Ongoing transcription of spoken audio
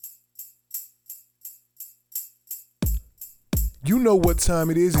You know what time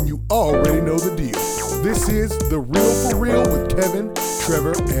it is and you already know the deal. This is The Real for Real with Kevin,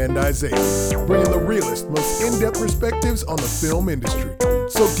 Trevor, and Isaiah, bringing the realest, most in-depth perspectives on the film industry.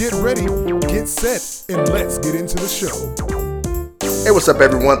 So get ready, get set, and let's get into the show. Hey, what's up,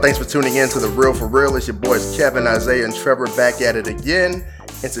 everyone? Thanks for tuning in to The Real for Real. It's your boys Kevin, Isaiah, and Trevor back at it again.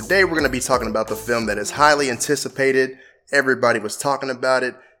 And today we're going to be talking about the film that is highly anticipated. Everybody was talking about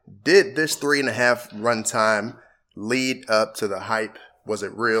it. Did this 3.5 runtime lead up to the hype? Was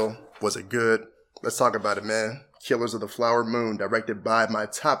it real? Was it good? Let's talk about it, man. Killers of the Flower Moon, directed by my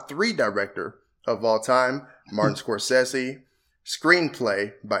top 3 director of all time, Martin Scorsese.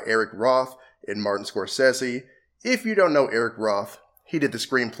 Screenplay by Eric Roth and Martin Scorsese. If you don't know Eric Roth, he did the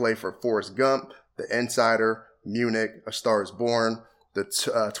screenplay for Forrest Gump, The Insider, Munich, A Star is Born, the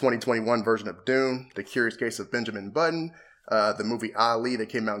 2021 version of Dune, The Curious Case of Benjamin Button, the movie Ali that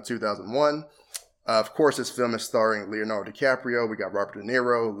came out in 2001. Of course, this film is starring Leonardo DiCaprio. We got Robert De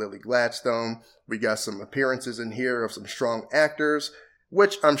Niro, Lily Gladstone. We got some appearances in here of some strong actors,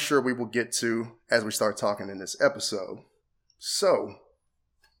 which I'm sure we will get to as we start talking in this episode. So,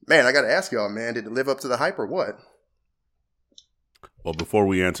 man, I got to ask y'all, man, did it live up to the hype or what? Well, before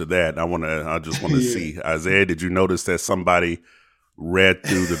we answer that, I just want to see, Isaiah, did you notice that somebody read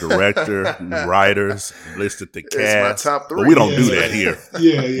through the director, writers, listed the cast? It's my top 3. But we don't do that here.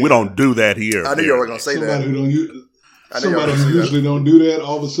 Yeah. We don't do that here. I knew you were going to say Somebody that. Somebody who usually don't do that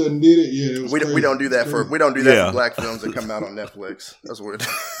all of a sudden did it. Yeah, it was crazy. We don't do that for for black films that come out on Netflix. That's weird.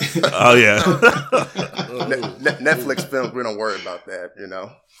 Oh yeah. Netflix films, we don't worry about that. You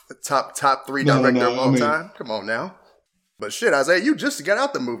know, the top 3 director of all time. Come on now. But shit, Isaiah, you just got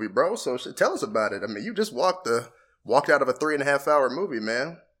out the movie, bro. So tell us about it. I mean, you just walked out of a 3.5 hour movie,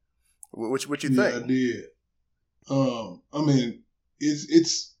 man. What you think? Yeah, I did. I mean,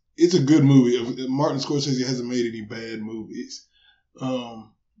 it's a good movie. Martin Scorsese hasn't made any bad movies.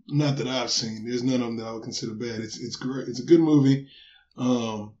 Not that I've seen. There's none of them that I would consider bad. It's great. It's a good movie.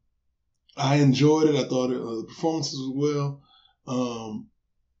 I enjoyed it. I thought the performances was well.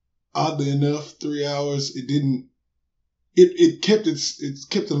 Oddly enough, 3 hours. It kept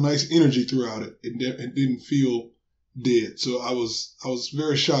a nice energy throughout it. It didn't feel dead. So I was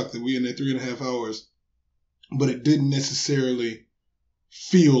very shocked that we in that 3.5 hours, but it didn't necessarily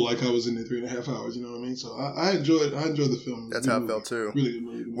feel like I was in there 3.5 hours. You know what I mean? So I enjoyed the film. That's how I felt too. Really good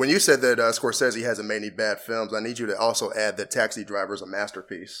movie. When you said that Scorsese hasn't made any bad films, I need you to also add that Taxi Driver is a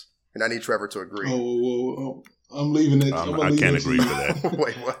masterpiece, and I need Trevor to agree. Oh, I'm leaving that. I can't agree to that.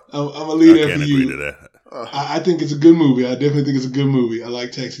 Wait, what? I'm gonna leave that for you. I can't agree to that. I think it's a good movie. I definitely think it's a good movie. I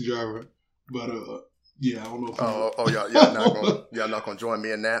like Taxi Driver, but yeah, I don't know. If y'all not gonna join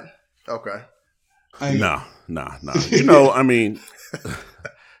me in that? Okay. Nah. You know, I mean,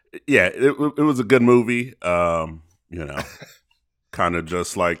 yeah, it was a good movie. You know, kind of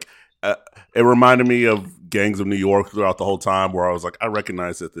just like it reminded me of Gangs of New York throughout the whole time, where I was like, I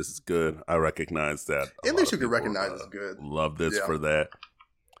recognize that this is good. I recognize that. At least you can recognize it's good. Love this for that.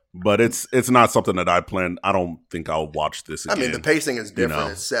 But it's not something that I plan. I don't think I'll watch this again. I mean, the pacing is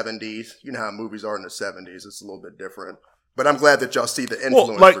different. It's 70s. You know how movies are in the 70s. It's a little bit different. But I'm glad that y'all see the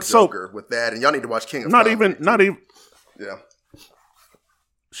influence for Joker with that, and y'all need to watch King of Not Comedy. even. Yeah.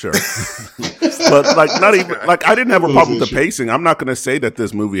 Sure. But not even I didn't have a problem with the pacing. I'm not going to say that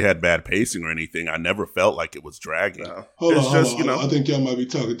this movie had bad pacing or anything. I never felt like it was dragging. No. Hold on. I think y'all might be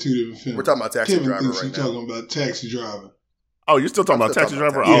talking 2 different films. We're talking about Taxi Driver right now. You're talking about Taxi Driver. Oh, you're still talking about Taxi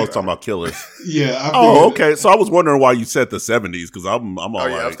Driver? I was talking about Killers. Yeah. Okay. So I was wondering why you said the 70s, because I'm all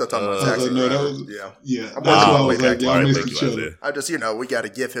like... I'm still talking about Taxi Driver. Yeah. That's why I was like, y'all missed each other. I just, we got to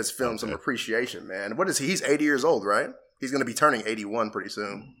give his film some appreciation, man. What is he? He's 80 years old, right? He's going to be turning 81 pretty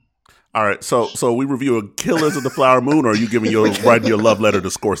soon. All right, so we reviewing Killers of the Flower Moon, or are you writing your love letter to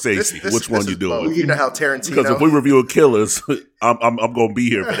Scorsese? Which one you doing? You know how Tarantino... Because if we review Killers, I'm going to be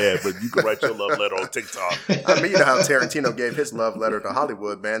here for that, but you can write your love letter on TikTok. I mean, you know how Tarantino gave his love letter to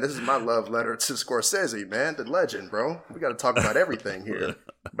Hollywood, man. This is my love letter to Scorsese, man, the legend, bro. We got to talk about everything here.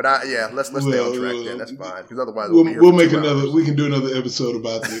 But let's stay on track then. That's fine, because otherwise we'll make another. We can do another episode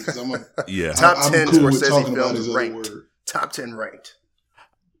about this. Because top 10 cool Scorsese films ranked. Top 10 ranked.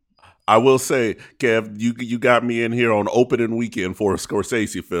 I will say, Kev, you got me in here on opening weekend for a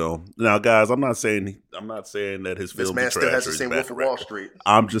Scorsese film. Now, guys, I'm not saying that his film is trash. This man still hasn't seen Wolf of Wall Street.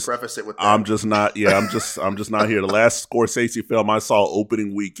 Preface it with that. I'm just not here. The last Scorsese film I saw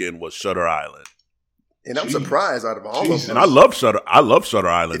opening weekend was Shutter Island. And I'm surprised out of all of them. And I love Shutter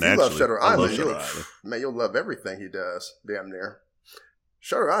Island. If you love Shutter Island, you'll love everything he does. Damn near.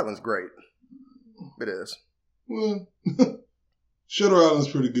 Shutter Island's great. It is. Well. Shutter Island's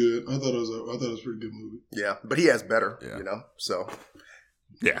pretty good. I thought it was a pretty good movie. Yeah, but he has better, Yeah. so.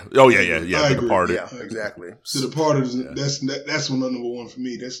 Yeah. Oh, yeah. I The agree. Departed. Yeah, exactly. The Departed, that's one number one for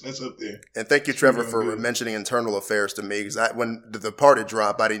me. That's up there. And thank you, Trevor, for good. mentioning Internal Affairs to me, because when The Departed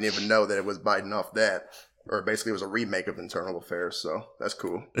dropped, I didn't even know that it was biting off that. Or basically it was a remake of Internal Affairs, so that's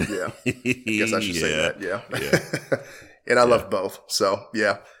cool. Yeah. I guess I should say that, yeah. And I love both, so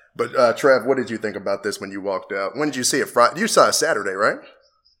yeah. But Trev, what did you think about this when you walked out? When did you see it? You saw it Saturday, right?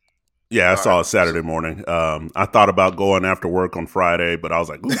 Yeah, I saw it Saturday morning. I thought about going after work on Friday, but I was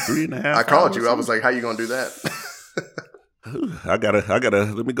like, ooh, 3.5 I called hours? you. I was like, how you going to do that? I gotta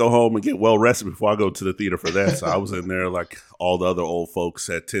let me go home and get well rested before I go to the theater for that. So I was in there like all the other old folks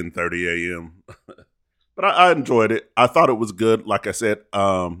at 10:30 a.m. But I enjoyed it. I thought it was good. Like I said,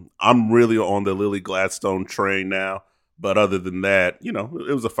 I'm really on the Lily Gladstone train now. But other than that, it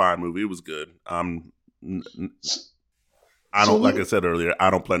was a fine movie. It was good. Like I said earlier, I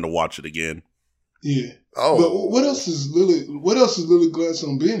don't plan to watch it again. Yeah. Oh. But what else is Lily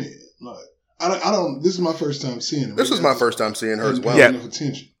Gladstone been in? Like, I don't. This is my first time seeing her. This was my first time seeing her as well. Yeah. Enough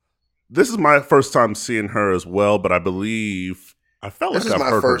attention. This is my first time seeing her as well, but I believe I felt This like is I've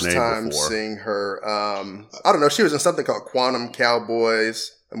my heard first her name time before. seeing her. I don't know. She was in something called Quantum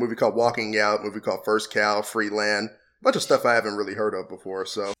Cowboys, a movie called Walking Out, a movie called First Cow, Freeland. A bunch of stuff I haven't really heard of before.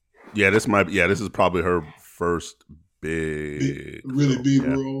 So Yeah, this is probably her first big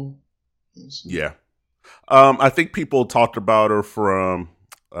role. Yeah. I think people talked about her from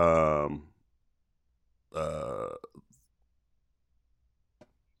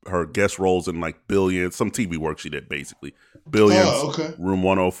her guest roles in like Billions, some TV work she did basically. Billions, Room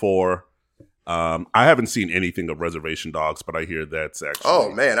 104. I haven't seen anything of Reservation Dogs, but I hear that's actually.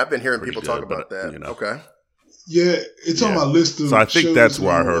 Oh man, I've been hearing people talk good, about but, that. Okay. Yeah, it's on my list of. So I think shows that's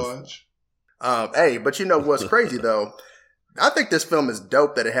where I heard. watch. Hey, but you know what's crazy though? I think this film is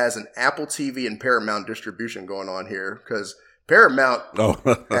dope that it has an Apple TV and Paramount distribution going on here, because Paramount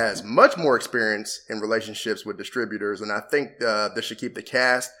has much more experience in relationships with distributors, and I think this should keep the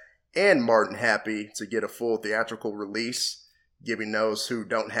cast and Martin happy to get a full theatrical release, giving those who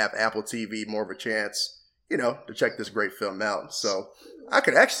don't have Apple TV more of a chance, to check this great film out. So I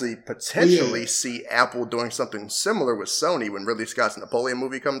could actually potentially see Apple doing something similar with Sony when Ridley Scott's Napoleon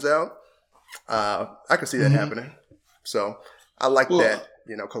movie comes out. I could see that happening. So I like that,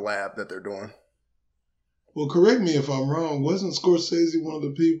 collab that they're doing. Well, correct me if I'm wrong. Wasn't Scorsese one of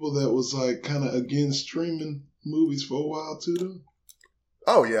the people that was like kind of against streaming movies for a while too, though?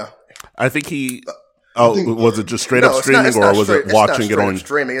 Oh yeah. I think he. Was it just straight up streaming, or was it watching it on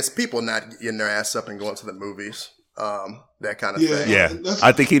streaming? It's people not getting their ass up and going to the movies. That kind of thing. Yeah,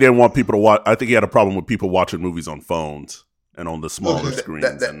 I think he didn't want people to watch. I think he had a problem with people watching movies on phones and on the smaller screens,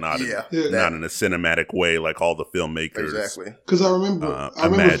 and not in a cinematic way like all the filmmakers. Exactly. Because I remember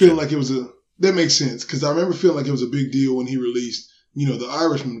feeling like it was that makes sense. Because I remember feeling like it was a big deal when he released, The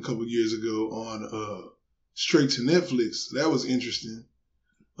Irishman a couple of years ago on straight to Netflix. That was interesting.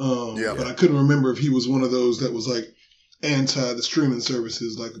 But I couldn't remember if he was one of those that was like anti the streaming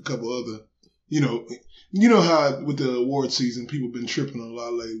services, like a couple other, how with the award season, people been tripping a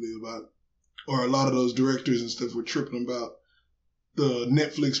lot lately about, or a lot of those directors and stuff were tripping about the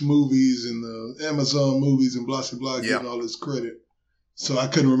Netflix movies and the Amazon movies and blah, blah, blah, getting all this credit. So I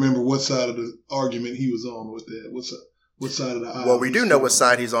couldn't remember what side of the argument he was on with that. What side of the aisle? Well, we do know what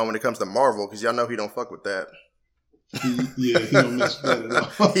side he's on when it comes to Marvel, because y'all know he don't fuck with that. He don't mess with that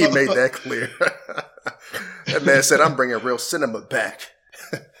at all. He made that clear. That man said, I'm bringing real cinema back.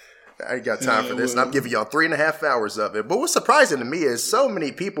 I ain't got time for this, and I'm giving y'all 3.5 hours of it. But what's surprising to me is so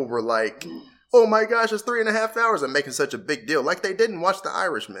many people were like, oh my gosh, it's 3.5 hours, and making such a big deal. Like they didn't watch The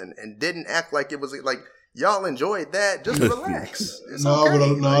Irishman and didn't act like it was like, y'all enjoyed that. Just relax. It's okay.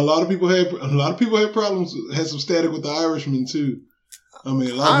 A lot of people had problems, had some static with The Irishman too. I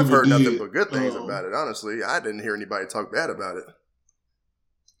mean, I've heard nothing but good things about it. Honestly, I didn't hear anybody talk bad about it.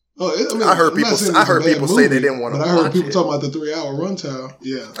 I heard people say they didn't want to watch it. I heard people talking about the 3-hour runtime.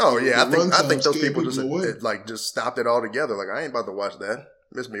 Yeah. Oh yeah, I think those people just stopped it all together. Like I ain't about to watch that.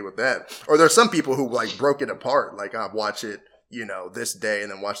 Miss me with that. Or there's some people who like broke it apart. Like I watch it, this day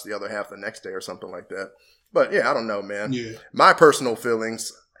and then watch the other half the next day or something like that. But yeah, I don't know, man. Yeah. My personal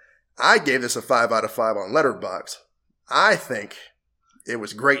feelings, I gave this a 5 out of 5 on Letterboxd. I think it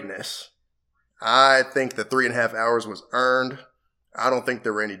was greatness. I think the 3.5 hours was earned. I don't think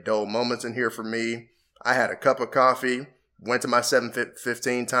there were any dull moments in here for me. I had a cup of coffee, went to my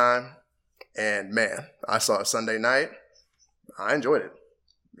 7:15 time, and man, I saw it Sunday night. I enjoyed it.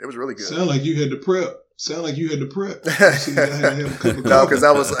 It was really good. Sound like you had to prep. Sound like you had to prep. See, I had to have a cup of No, because I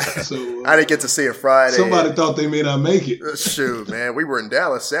was So, I didn't get to see it Friday. somebody thought they may not make it. Shoot, man, we were in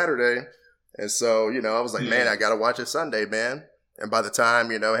Dallas Saturday, and so I was like, man, I gotta watch it Sunday, man. And by the time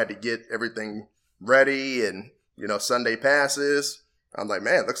I had to get everything ready, and Sunday passes, I'm like,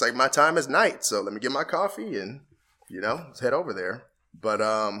 man, looks like my time is night. So let me get my coffee and let's head over there. But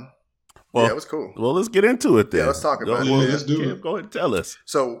Well, yeah, it was cool. Well, let's get into it then. Yeah, let's talk about it. Well, man. let's do it. Go ahead and tell us.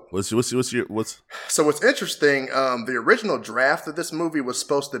 So What's So what's interesting, the original draft of this movie was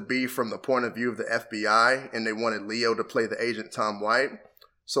supposed to be from the point of view of the FBI, and they wanted Leo to play the agent Tom White.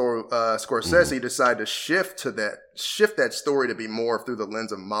 So Scorsese decided to shift that story to be more through the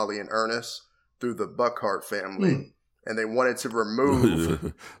lens of Molly and Ernest, through the Buckhart family, and they wanted to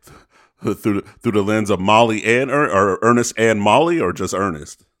remove through the lens of Molly and or Ernest and Molly, or just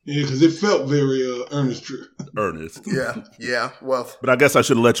Ernest. Yeah, because it felt very Ernest. Ernest. yeah. Well, But I guess I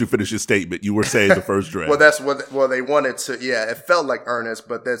should have let you finish your statement. You were saying the first draft. well, that's what. Well, they wanted to. Yeah, it felt like Ernest,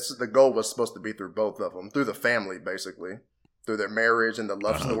 but the goal was supposed to be through both of them, through the family, basically, through their marriage and the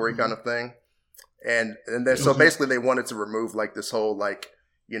love story kind of thing. And then so basically they wanted to remove like this whole like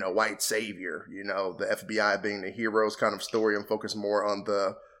white savior, the FBI being the heroes kind of story, and focus more on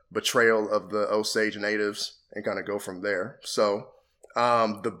the betrayal of the Osage natives and kind of go from there. So.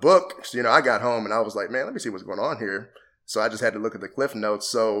 The book, I got home and I was like, man, let me see what's going on here. So I just had to look at the Cliff Notes.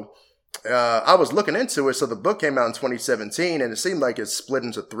 So I was looking into it. So the book came out in 2017, and it seemed like it's split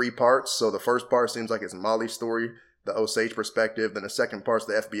into 3 parts. So the first part seems like it's Molly's story, the Osage perspective. Then the second part's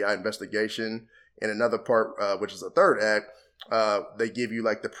the FBI investigation. And another part, which is the third act, they give you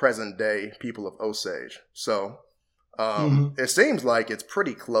like the present day people of Osage. So it seems like it's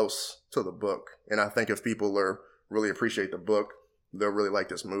pretty close to the book. And I think if people really appreciate the book, they'll really like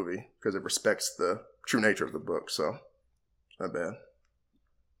this movie because it respects the true nature of the book. So, not bad.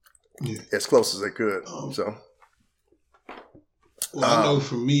 Yeah. As close as it could. Well, I know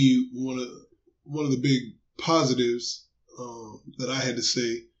for me, one of the big positives that I had to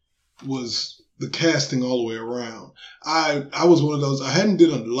say was the casting all the way around. I was one of those. I hadn't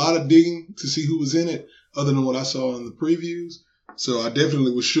done a lot of digging to see who was in it, other than what I saw in the previews. So I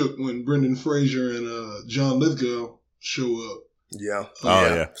definitely was shook when Brendan Fraser and John Lithgow show up. Yeah.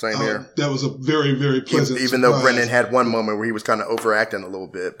 Yeah. Same here. That was a very, very pleasant Even surprise. though Brendan had one moment where he was kind of overacting a little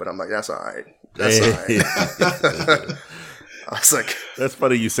bit, but I'm like, that's all right. That's all right. I was like, that's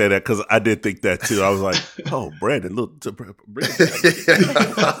funny you say that, because I did think that too. I was like, oh, Brandon, look,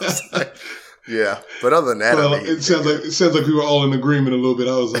 yeah. But other than that, well, it sounds like we were all in agreement a little bit.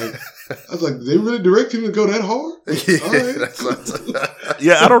 I was like, did they really direct him to go that hard? All right.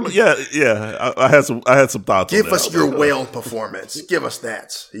 Yeah, I don't. Yeah. I had some thoughts. Give on us your whale performance. Give us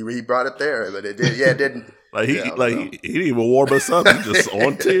that. He brought it there, but it did. Yeah, it didn't. He didn't even warm us up. He just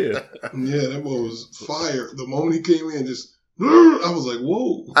on 10. Yeah, that boy was fire. The moment he came in, I was like,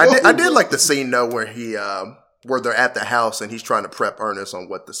 whoa. I did like the scene though where where they're at the house and he's trying to prep Ernest on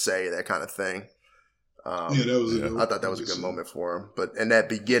what to say, that kind of thing. That was. I thought that was a good moment for him. But in that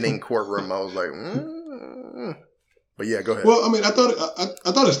beginning courtroom, I was like, But yeah, go ahead. Well, I mean, I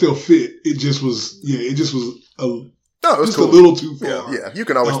thought it still fit. It just was. It just was it was just cool. a little too far. Yeah, you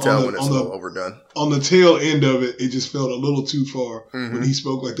can always tell when it's a little overdone. On the tail end of it, it just felt a little too far. When he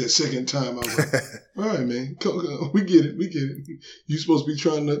spoke like that second time, I was like, all right, man, we get it. You're supposed to be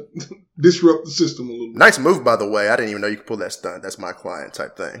trying to disrupt the system a little bit. Nice move, by the way. I didn't even know you could pull that stunt. That's my client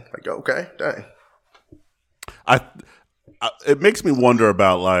type thing. Like, okay, dang. It makes me wonder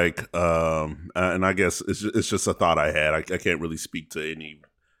about and I guess it's just a thought I had. I can't really speak to any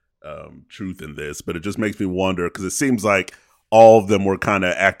truth in this, but it just makes me wonder, because it seems like all of them were kind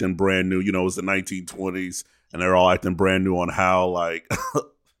of acting brand new. It was the 1920s, and they're all acting brand new on how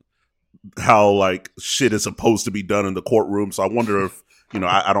shit is supposed to be done in the courtroom. So I wonder if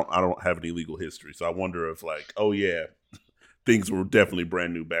I don't have any legal history, so I wonder if things were definitely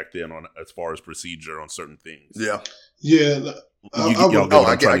brand new back then on as far as procedure on certain things. Yeah. Yeah. I get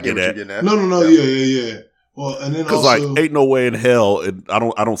what you're getting at. No. Yeah. Well, and then because also, ain't no way in hell, and I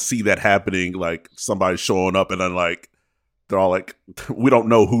don't see that happening. Like somebody showing up and then they're all like, we don't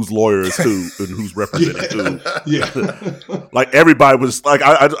know whose lawyer is who and who's representing who. Yeah. Like everybody was like,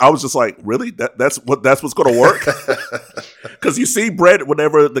 I was just like, really? That's what's going to work? Because you see Brandon,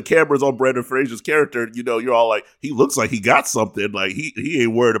 whenever the camera's on Brendan Fraser's character, you're all like, he looks like he got something. Like he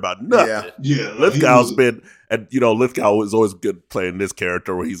ain't worried about nothing. Yeah. Lithgow's been, and Lithgow is always good playing this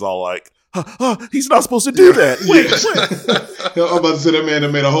character where he's all like, he's not supposed to do that. Wait. I'm about to say that man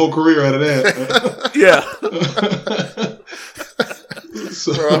that made a whole career out of that. Yeah.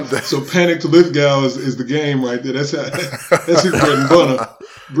 So Panic to Lithgow is the game right there. That's his bread and butter.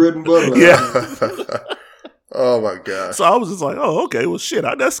 Bread and butter. Yeah. Oh my gosh. So I was just like, oh, okay, well, shit.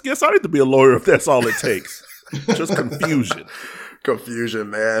 I guess I need to be a lawyer if that's all it takes. Just confusion. Confusion,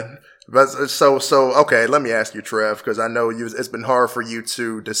 man. But so okay. Let me ask you, Trev, because I know it's been hard for you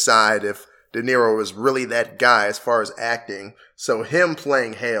to decide if De Niro was really that guy as far as acting. So him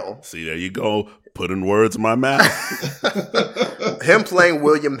playing Hale. See, there you go, putting words in my mouth. Him playing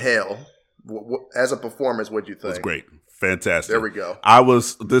William Hale as a performance. What'd you think? It was great, fantastic. There we go.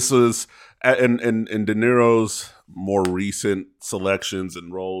 This was in De Niro's more recent selections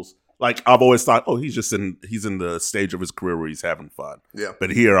and roles. Like, I've always thought, oh, he's in the stage of his career where he's having fun. Yeah.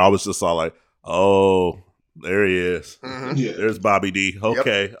 But here, I was just all like, oh, there he is. Mm-hmm. Yeah. There's Bobby D.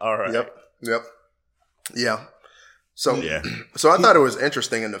 Okay, all right. Yep. Yeah. So Yeah. So I thought it was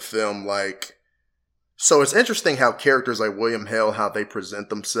interesting in the film, like, so it's interesting how characters like William Hale, how they present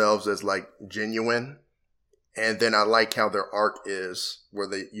themselves as like genuine. And then I like how their arc is where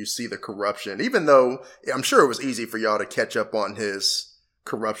you see the corruption, even though I'm sure it was easy for y'all to catch up on his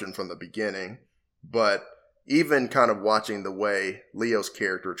corruption from the beginning. But even kind of watching the way Leo's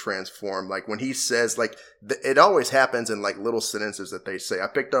character transformed, like when he says, like, it always happens in like little sentences that they say. I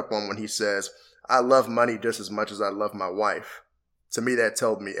picked up on when he says, I love money just as much as I love my wife. To me, that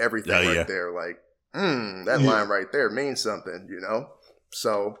told me everything there. Like, that line right there means something, you know?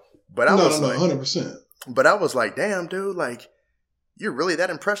 So, but I was like, 100%. But I was like, damn, dude, like, you're really that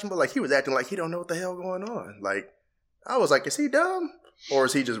impressionable? Like, he was acting like he don't know what the hell going on. Like, I was like, is he dumb? Or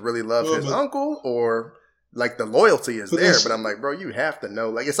is he just really love his uncle? Or, like, the loyalty is there. But I'm like, bro, you have to know.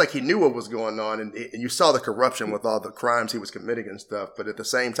 Like, it's like he knew what was going on. And you saw the corruption with all the crimes he was committing and stuff. But at the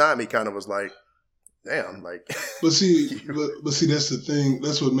same time, he kind of was like, damn, like. But see, that's the thing.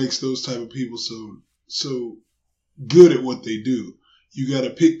 That's what makes those type of people so good at what they do. You got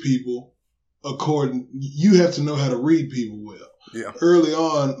to pick people. You have to know how to read people well. Yeah. Early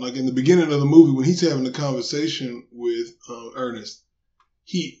on, like in the beginning of the movie, when he's having a conversation with Ernest,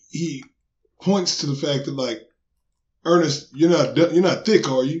 he points to the fact that, like, Ernest, you're not thick,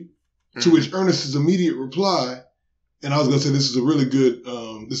 are you? Mm-hmm. To which Ernest's immediate reply, and I was gonna say this is a really good.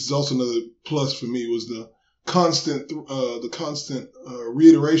 This is also another plus for me, was the constant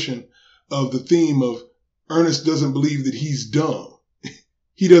reiteration of the theme of Ernest doesn't believe that he's dumb.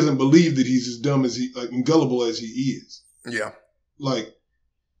 He doesn't believe that he's as dumb as and gullible as he is. Yeah. Like,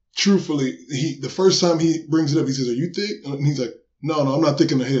 truthfully, the first time he brings it up, he says, "Are you thick?" And he's like, "No, I'm not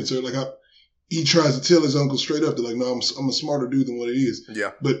thick in the head, sir." Like, he tries to tell his uncle straight up that, like, no, I'm a smarter dude than what he is.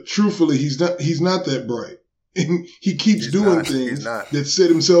 Yeah. But truthfully, he's not that bright. And he keeps doing things that set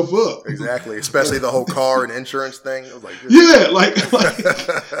himself up. Exactly. Especially the whole car and insurance thing. It was like, like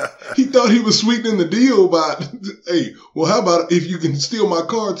he thought he was sweetening the deal by, hey, well, how about if you can steal my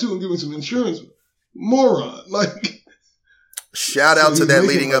car too and give me some insurance? Moron. Like, shout out to that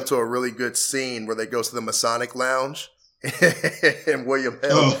leading up to a really good scene where they go to the Masonic Lounge and William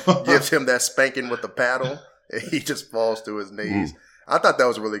Hale gives him that spanking with the paddle and he just falls to his knees. I thought that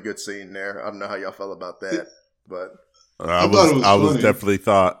was a really good scene there. I don't know how y'all felt about that. But I was definitely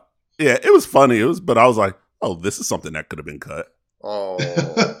thought, yeah, it was funny. But I was like, oh, this is something that could have been cut. Oh,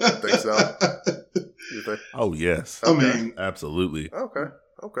 think so? You think? Oh, yes. Okay. I mean, absolutely. Okay.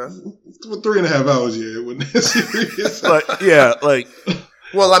 For 3.5 hours, yeah, it wasn't that serious. But yeah, like,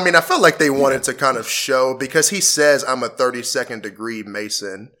 well, I mean, I felt like they wanted to kind of show, because he says I'm a 32nd degree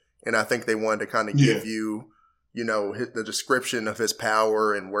Mason, and I think they wanted to kind of give you, you know, the description of his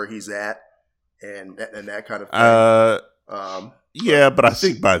power and where he's at. And that kind of thing. Yeah, but I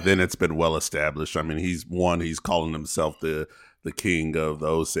think by then it's been well established. I mean, he's calling himself the king of the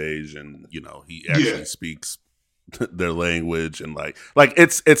Osage, and you know he actually speaks their language, and like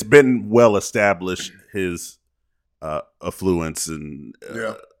it's been well established his affluence and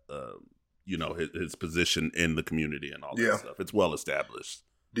you know his position in the community and all that stuff. It's well established.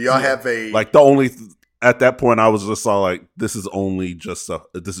 Do y'all have like the only? At that point, I was just all like, "This is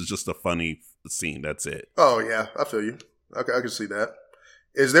just a funny scene. That's it." Oh yeah, I feel you. Okay, I can see that.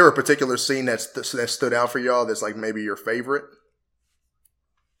 Is there a particular scene that stood out for y'all that's like maybe your favorite?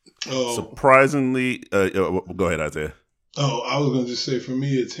 Oh. Surprisingly, go ahead, Isaiah. Oh, I was gonna just say for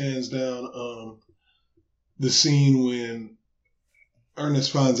me, it's hands down the scene when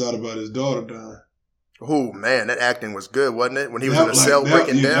Ernest finds out about his daughter dying. Oh man, that acting was good, wasn't it? When he was in the cell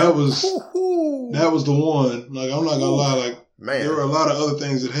breaking down. That was the one. Like, I'm not gonna lie, like, man, there were a lot of other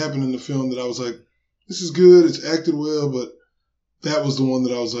things that happened in the film that I was like, this is good, it's acted well, but that was the one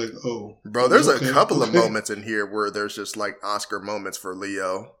that I was like, oh. Bro, there's a couple of moments in here where there's just like Oscar moments for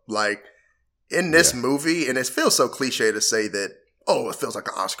Leo. Like, in this movie, and it feels so cliche to say that oh, it feels like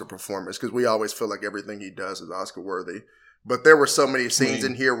an Oscar performance, because we always feel like everything he does is Oscar worthy. But there were so many scenes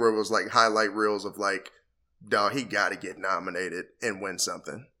in here where it was like highlight reels of like, dog, he got to get nominated and win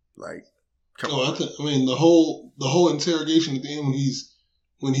something. Like, come on. I mean, the whole interrogation at the end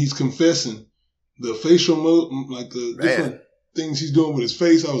when he's confessing, the facial like the different things he's doing with his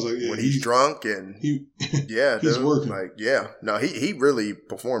face, I was like, yeah, when he's drunk and yeah, he's dude, working. Like, yeah, no, he really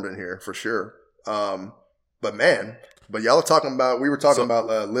performed in here for sure. But y'all are talking about, we were talking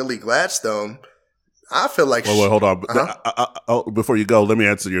about Lily Gladstone. I feel like wait, hold on. Before you go, let me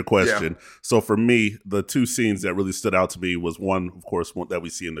answer your question. Yeah. So for me, the two scenes that really stood out to me was one, of course, one that we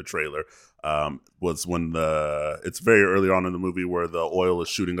see in the trailer, was when it's very early on in the movie where the oil is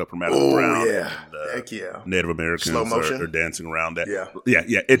shooting up from out of the ground. Yeah. And, heck yeah. Native Americans are dancing around that.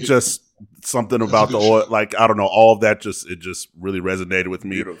 Yeah. It just, something about the oil, like, I don't know, all of that it just really resonated with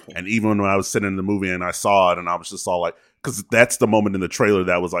me. Beautiful. And even when I was sitting in the movie and I saw it and I was just all like, because that's the moment in the trailer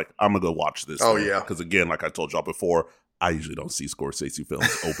that was like, I'm going to go watch this. Oh, yeah. Because again, like I told y'all before, I usually don't see Scorsese films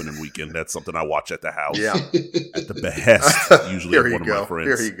opening weekend. That's something I watch at the house. Yeah. At the behest, usually of one of my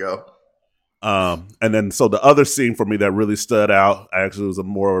friends. Here you go. And then, so the other scene for me that really stood out, actually was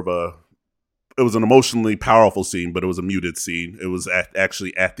it was an emotionally powerful scene, but it was a muted scene. It was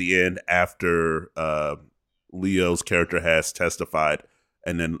actually at the end after Leo's character has testified.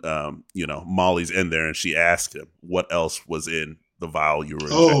 And then, Molly's in there and she asked him what else was in the vial you were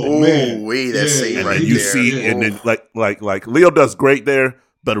injecting. Oh, man. That scene and right then you there. see, and then like Leo does great there,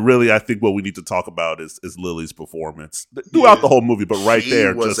 but really I think what we need to talk about is Lily's performance throughout the whole movie, but right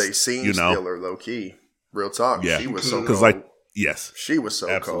there. She was a scene stealer, low key. Real talk. Yeah. She was so cold. Yes. She was so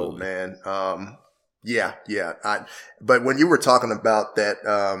absolutely cold, man. But when you were talking about that,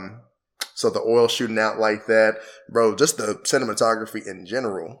 so the oil shooting out like that, bro, just the cinematography in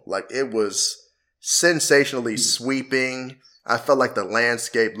general, like it was sensationally sweeping. I felt like the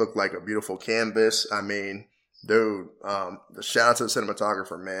landscape looked like a beautiful canvas. I mean, dude, the shout out to the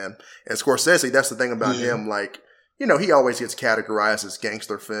cinematographer, man. And Scorsese, that's the thing about him, like, he always gets categorized as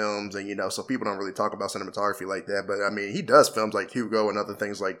gangster films and, so people don't really talk about cinematography like that. But I mean, he does films like Hugo and other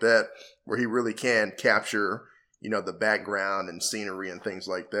things like that where he really can capture, the background and scenery and things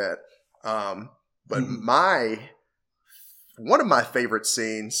like that. But one of my favorite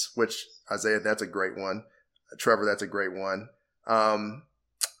scenes, which Isaiah, that's a great one. Trevor, that's a great one.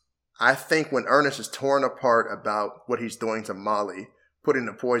 I think when Ernest is torn apart about what he's doing to Molly, putting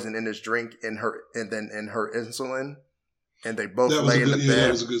the poison in his drink and then in her insulin, and they both lay in the bed. Yeah,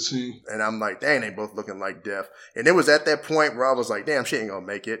 that was a good scene. And I'm like, dang, they both looking like death. And it was at that point where I was like, damn, she ain't gonna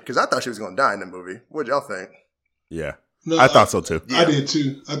make it, because I thought she was gonna die in the movie. What'd y'all think? Yeah. No, I thought so too. I did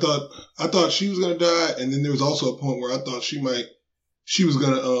too. I thought she was gonna die, and then there was also a point where I thought she was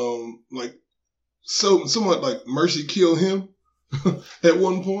gonna somewhat like mercy kill him at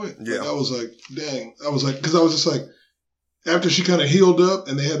one point. Yeah. Like, I was like, dang. I was like, because I was just like, after she kind of healed up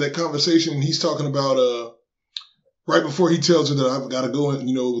and they had that conversation, and he's talking about right before he tells her that I've got to go in,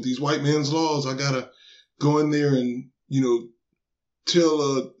 with these white men's laws, I gotta go in there and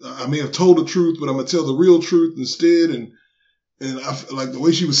tell I may have told the truth, but I'm gonna tell the real truth instead. And I like the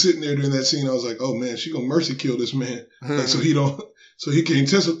way she was sitting there during that scene. I was like, oh man, she gonna mercy kill this man, like, so he can't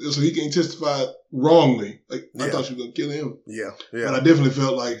testify wrongly. Like I thought she was gonna kill him. Yeah. But I definitely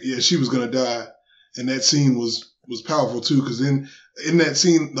felt like she was gonna die, and that scene was powerful too, because then in that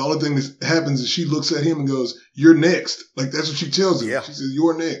scene, the only thing that happens is she looks at him and goes, "You're next." Like that's what she tells him. Yeah. She says,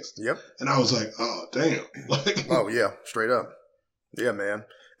 "You're next." Yep. And I was like, "Oh damn!" Like, oh yeah, straight up. Yeah, man.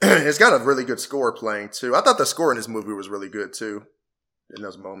 It's got a really good score playing too. I thought the score in this movie was really good too. In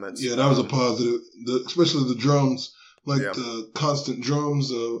those moments. Yeah, that was a positive. Especially the drums, like the constant drums,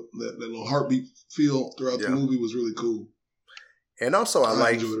 that little heartbeat feel throughout the movie was really cool. And also, I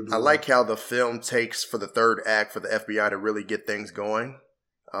like how the film takes for the third act for the FBI to really get things going.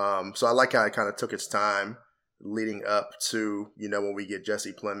 So I like how it kind of took its time leading up to, when we get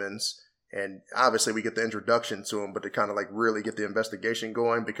Jesse Plemons. And obviously we get the introduction to him, but to kind of like really get the investigation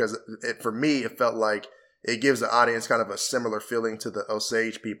going, because for me, it felt like it gives the audience kind of a similar feeling to the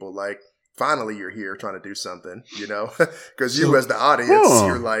Osage people. Like, finally you're here trying to do something, because as the audience,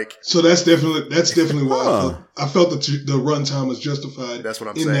 you're like. So that's definitely why I felt that the runtime was justified. That's what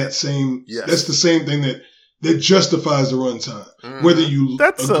I'm saying. That same, yes. That's the same thing that justifies the runtime. Mm. Whether you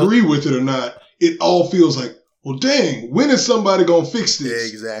agree with it or not, it all feels like, well, dang, when is somebody going to fix this? Yeah,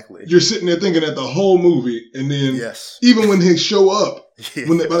 exactly. You're sitting there thinking that the whole movie, and then even when they show up,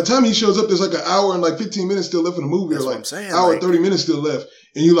 by the time he shows up, there's like an hour and like 15 minutes still left in the movie, That's or like what I'm saying. hour and 30 minutes still left.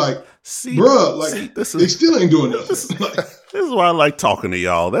 and you like, bruh, like they still ain't doing nothing. This is why I like talking to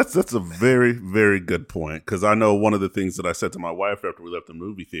y'all. That's a very, very good point. Because I know one of the things that I said to my wife after we left the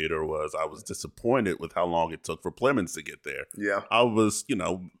movie theater was I was disappointed with how long it took for Plemons to get there. Yeah. I was,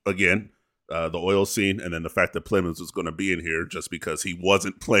 again, the oil scene, and then the fact that Plemons was going to be in here just because he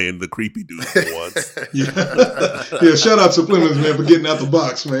wasn't playing the creepy dude for once. Yeah, shout out to Plemons, man, for getting out the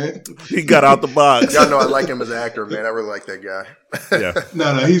box, man. He got out the box. Y'all know I like him as an actor, man. I really like that guy. Yeah.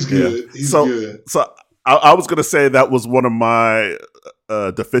 No, he's good. Yeah. He's good. So I was going to say that was one of my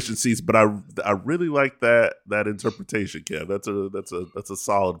deficiencies, but I really like that interpretation, Kev. That's a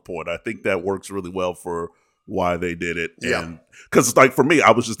solid point. I think that works really well for why they did it. Yeah. And because like for me,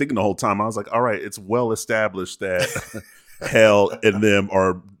 I was just thinking the whole time, I was like, all right, it's well established that Hell and them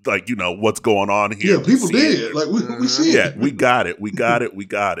are like, what's going on here. Yeah, people did. Like we see it. Yeah, we got it.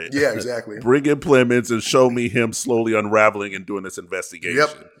 Yeah, exactly. Bring in Plemons and show me him slowly unraveling and doing this investigation.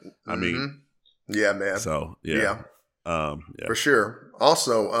 Yep. I mean, yeah, man. So yeah. For sure.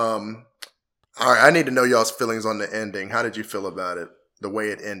 Also, all right, I need to know y'all's feelings on the ending. How did you feel about it? The way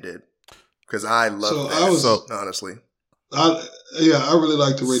it ended? Because I love that. Honestly. I really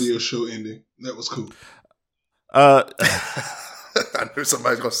liked the radio show ending. That was cool. I knew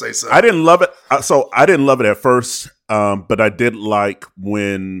somebody was going to say something. I didn't love it. So I didn't love it at first, but I did like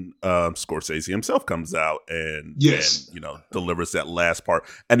when Scorsese himself comes out and delivers that last part,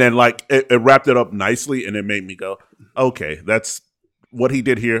 and then like it wrapped it up nicely, and it made me go, okay, that's what he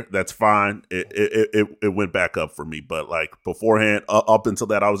did here. That's fine. It went back up for me, but like beforehand, up until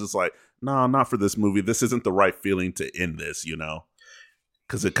that, I was just like, no, not for this movie. This isn't the right feeling to end this,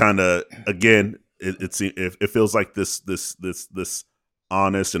 because it kind of again. It feels like this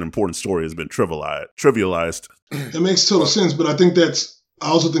honest and important story has been trivialized. It makes total sense, but I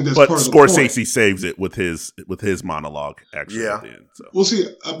also think that's but part of the Scorsese point. saves it with his monologue actually at the end. So. We'll see,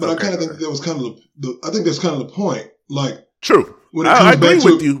 but I kind of think that was kind of I think that's kind of the point. Like, true. When it comes I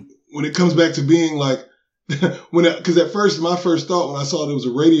agree with you. When it comes back to being like, because at first my first thought when I saw it was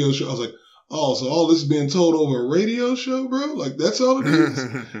a radio show, I was like, oh, so all this is being told over a radio show, bro? Like, that's all it is?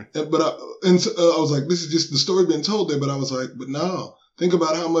 I was like, this is just the story being told there. But I was like, but no. Think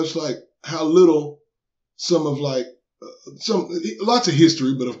about how little some of lots of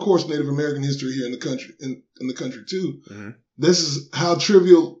history, but of course Native American history here in the country, in the country too. Mm-hmm. This is how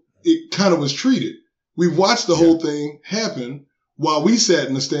trivial it kind of was treated. We've watched the whole thing happen while we sat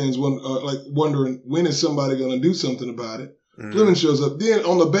in the stands wondering, when is somebody going to do something about it? Mm-hmm. Plemons shows up. Then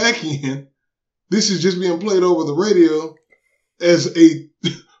on the back end, this is just being played over the radio as a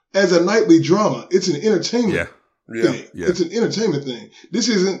nightly drama. It's an entertainment thing. Yeah. It's an entertainment thing. This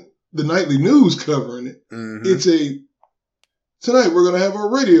isn't the nightly news covering it. Mm-hmm. It's tonight we're going to have a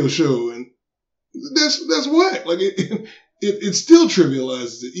radio show, and that's whack. Like it still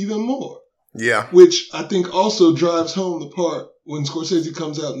trivializes it even more. Yeah. Which I think also drives home the part when Scorsese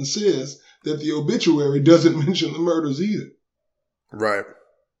comes out and says that the obituary doesn't mention the murders either. Right.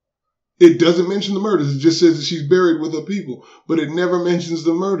 It doesn't mention the murders. It just says that she's buried with her people, but it never mentions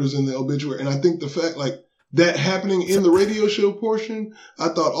the murders in the obituary. And I think the fact that happening in the radio show portion, I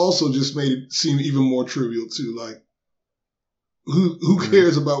thought also just made it seem even more trivial too. Like, who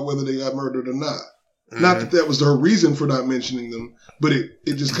cares about whether they got murdered or not? Mm-hmm. Not that was her reason for not mentioning them, but it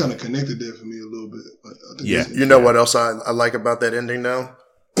just kind of connected there for me a little bit. You know what else I like about that ending though?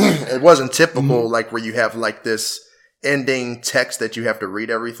 It wasn't typical like where you have like this ending text that you have to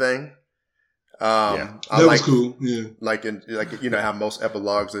read everything. That was cool. Yeah. Like how most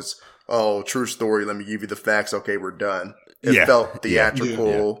epilogues it's, true story. Let me give you the facts. Okay, we're done. It felt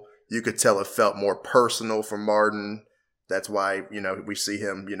theatrical. Yeah. You could tell it felt more personal for Martin. That's why, we see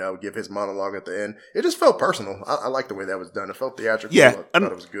him, give his monologue at the end. It just felt personal. I like the way that was done. It felt theatrical. Yeah. I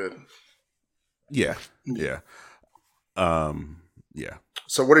thought it was good. Yeah. Yeah. Yeah.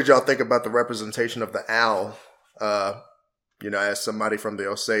 So what did y'all think about the representation of the owl? As somebody from the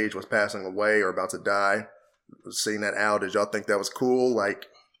Osage was passing away or about to die, seeing that owl, did y'all think that was cool? Like,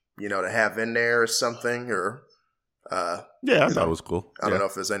 to have in there or something or, yeah, I thought it was cool. I don't know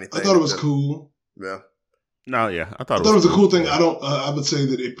if there's anything. I thought it was cool. Yeah. No, yeah, I thought it was a cool thing. I would say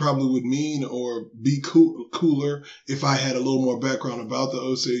that it probably would mean or be cooler if I had a little more background about the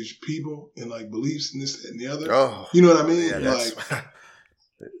Osage people and like beliefs and this, that, and the other. Oh, you know what I mean? Yeah,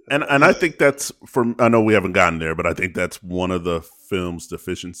 and I think that's I know we haven't gotten there, but I think that's one of the film's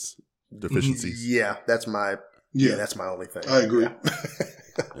deficiencies. Yeah, that's my only thing. I agree.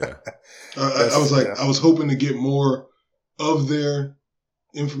 Yeah. I was hoping to get more of their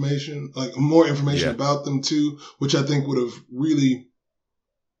information, like more information about them too, which I think would have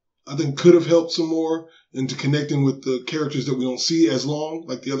could have helped some more into connecting with the characters that we don't see as long,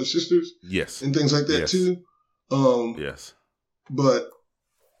 like the other sisters. Yes. And things like that too. Yes. But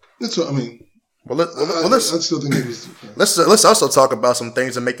that's what I mean. Well, I still think it was. Let's also talk about some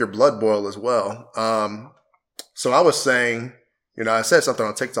things that make your blood boil as well. So I was saying, I said something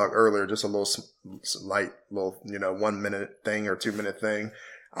on TikTok earlier, just a little light, 1 minute thing or 2 minute thing.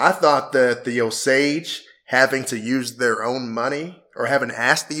 I thought that the Osage having to use their own money or having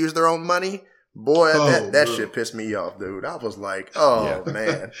asked to use their own money, boy, that shit pissed me off, dude. I was like,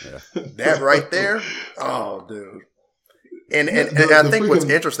 man, that right there, dude. And I think what's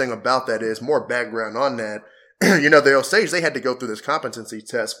interesting about that is more background on that. The Osage, they had to go through this competency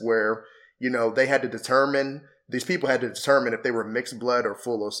test where, they had to determine, these people had to determine if they were mixed blood or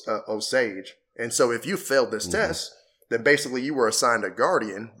full Osage. And so if you failed this test, then basically you were assigned a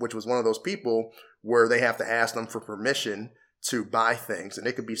guardian, which was one of those people where they have to ask them for permission to buy things. And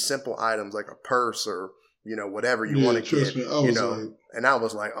it could be simple items like a purse or, whatever you want to get, and I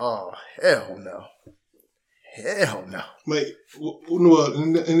was like, oh, hell no. Hell no! Like,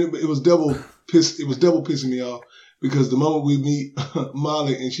 it was double pissing me off because the moment we meet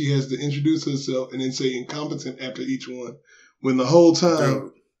Molly and she has to introduce herself and then say incompetent after each one, when the whole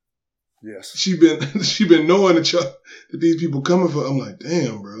time, yes, she been knowing that these people coming for. I'm like,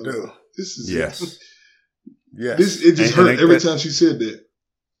 damn, bro, dude, this is yes. It just hurt every time she said that.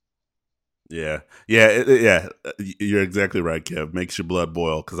 Yeah. You're exactly right, Kev. Makes your blood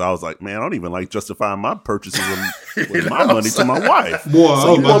boil because I was like, man, I don't even like justifying my purchases with my money to my wife. Boy,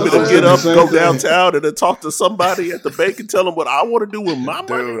 so you want me to get up, go downtown, and then talk to somebody at the bank and tell them what I want to do with my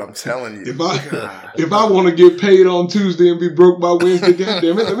money? Dude, I'm telling you. If I want to get paid on Tuesday and be broke by Wednesday,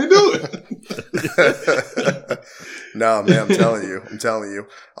 goddamn it, let me do it. No, man, I'm telling you.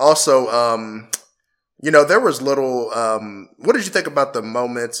 Also, there was little, what did you think about the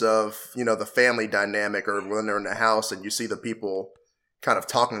moments of, the family dynamic or when they're in the house and you see the people kind of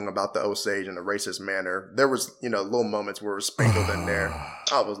talking about the Osage in a racist manner? There was, little moments where it was sprinkled in there.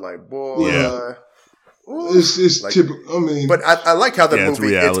 I was like, boy. Yeah. It's like, typical. I mean. But I like how the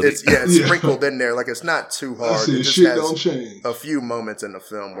movie, it's Yeah. sprinkled in there. Like, it's not too hard. It just shit has don't change. a few moments in the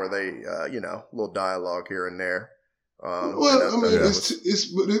film where they, little dialogue here and there. It's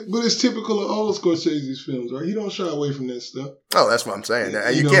typical of all Scorsese's films, right? He don't shy away from that stuff. Oh, that's what I'm saying.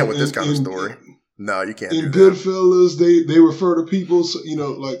 You can't with this kind of story. No, you can't. In Goodfellas, they refer to people,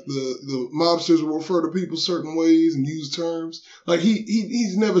 like the mobsters will refer to people certain ways and use terms. Like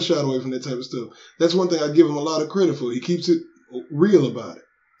he's never shied away from that type of stuff. That's one thing I give him a lot of credit for. He keeps it real about it.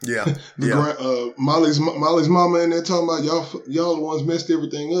 Yeah. Molly's mama in there talking about y'all the ones messed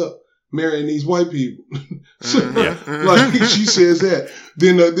everything up. Marrying these white people, like she says that.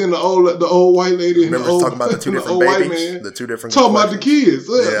 Then the old white lady and talking about the two different babies, man, the two different talking about the kids.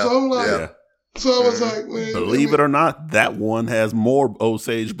 Yeah. So I'm like, so I was like, man, believe it or not, that one has more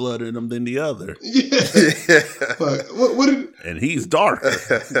Osage blood in him than the other. Yeah, like what did? And he's dark.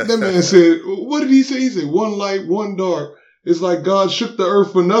 That man said, what did he say? He said, one light, one dark. It's like God shook the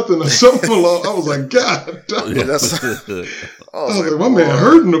earth for nothing or something along. I was like, God. I was like, my man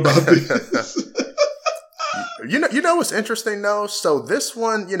hurting about this. You know what's interesting though? So this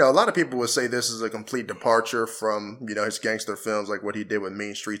one, a lot of people would say this is a complete departure from, his gangster films, like what he did with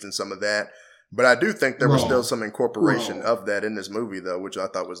Mean Streets and some of that. But I do think there was still some incorporation of that in this movie though, which I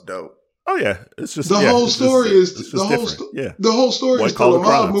thought was dope. Oh yeah, it's just the whole story is still a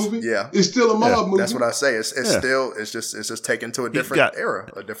mob movie. Yeah, it's still a mob movie. That's what I say. It's just taken to a different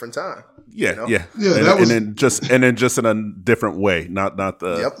era, a different time. Yeah. And then just in a different way. Not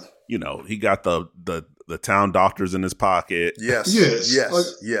the. Yep. He got the town doctors in his pocket. Yes.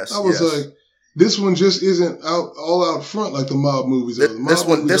 I was like, this one just isn't all out front like the mob movies. This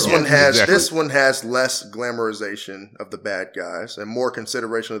one has less glamorization of the bad guys and more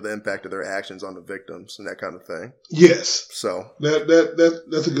consideration of the impact of their actions on the victims and that kind of thing. Yes. So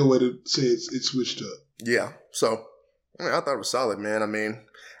that's a good way to say it switched up. Yeah. So I thought it was solid, man. I mean,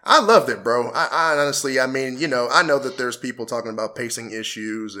 I loved it, bro. I honestly, I know that there's people talking about pacing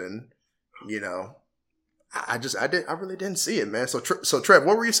issues and, I really didn't see it, man. So Trev,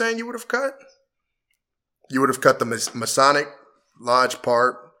 what were you saying you would have cut? You would have cut the Masonic Lodge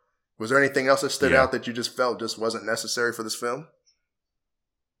part. Was there anything else that stood out that you just felt just wasn't necessary for this film?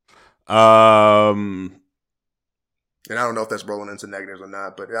 And I don't know if that's rolling into negatives or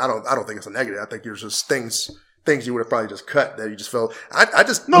not, but I don't think it's a negative. I think there's just things you would have probably just cut that you just felt. I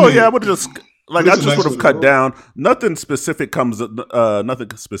would have just would have cut down. Nothing specific comes to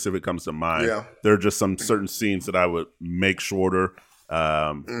mind. Yeah. There are just some certain scenes that I would make shorter.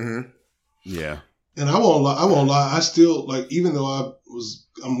 Yeah. And I won't lie. I still, like, even though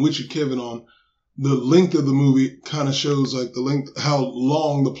I'm with you, Kevin, on the length of the movie kind of shows like how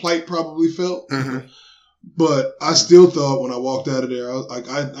long the plight probably felt. Mm-hmm. But I still thought when I walked out of there,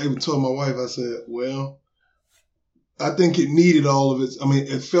 I even told my wife, I said, well, I think it needed all of it. I mean,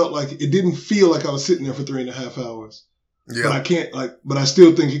 it felt like it didn't feel like I was sitting there for 3.5 hours. Yeah. But I can't but I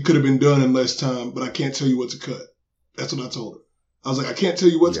still think it could have been done in less time, but I can't tell you what to cut. That's what I told her. I was like, I can't tell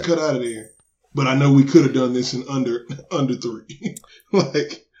you what to cut out of there, but I know we could have done this in under 3.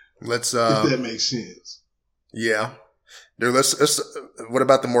 Like, if that makes sense. Yeah. Dude, let's what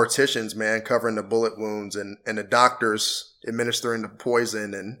about the morticians, man, covering the bullet wounds and the doctors administering the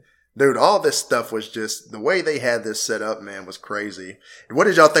poison, and dude, all this stuff was just the way they had this set up, man, was crazy. And what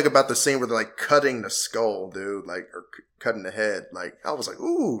did y'all think about the scene where they're like cutting the skull, dude, like, or cutting the head? Like, I was like,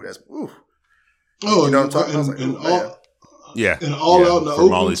 ooh, that's ooh. Oh, you know what I'm talking about? Yeah. And all out in the for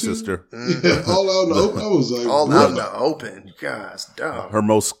open. Molly's too? sister. Mm-hmm. Yeah, all out in the open. I was like, all what? out in the open. Gosh, dog. Her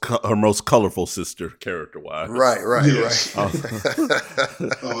most colorful sister, character wise. Right. Yes.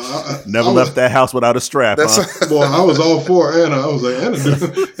 Never left that house without a strap. Huh? Boy, I was all for Anna. I was like, Anna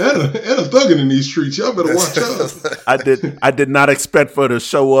thugging in these streets. Y'all better watch out. I did not expect for her to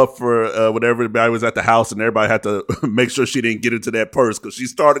show up for when everybody was at the house and everybody had to make sure she didn't get into that purse because she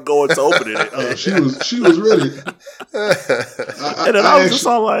started going to opening it. She was ready. And then I was just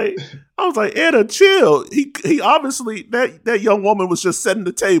all like, Anna, chill. He obviously, that young woman was just setting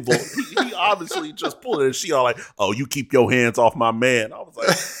the table. He obviously just pulled it, and she all like, oh, you keep your hands off my man. I was like,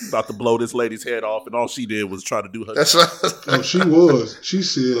 he's about to blow this lady's head off, and all she did was try to do her. That's right. Oh, she was. She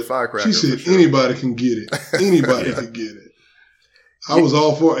said, sure. Anybody can get it. Anybody can get it. I was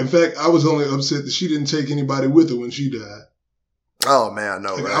all for it. In fact, I was only upset that she didn't take anybody with her when she died. Oh man,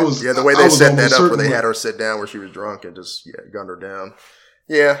 no, like, right? The way they set that up, where they had her sit down where she was drunk and just gunned her down.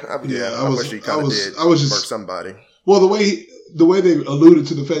 I wish she kind of did work somebody. Well, the way they alluded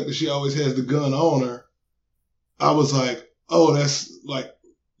to the fact that she always has the gun on her, I was like, oh, that's like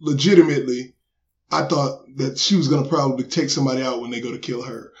legitimately. I thought that she was going to probably take somebody out when they go to kill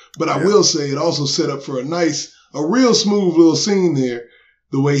her. But I will say it also set up for a real smooth little scene there.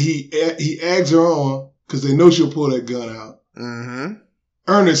 The way he eggs her on because they know she'll pull that gun out. Mm-hmm.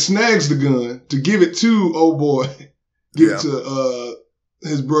 Ernest snags the gun to give it to old boy, it to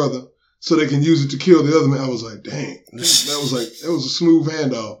his brother, so they can use it to kill the other man. I was like, dang, that was a smooth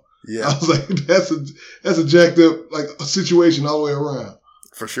handoff. Yeah, I was like, that's a jacked up like a situation all the way around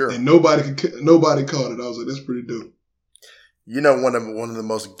for sure. And nobody caught it. I was like, that's pretty dope. You know, one of the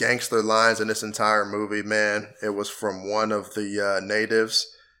most gangster lines in this entire movie, man. It was from one of the natives.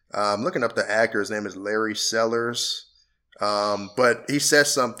 I'm looking up the actor. His name is Larry Sellers. But he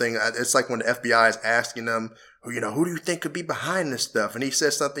says something. It's like when the FBI is asking him, who do you think could be behind this stuff? And he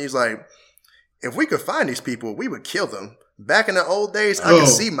says something. He's like, if we could find these people, we would kill them. Back in the old days, I could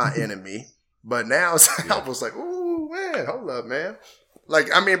see my enemy. But now I was like, ooh, man, hold up, man.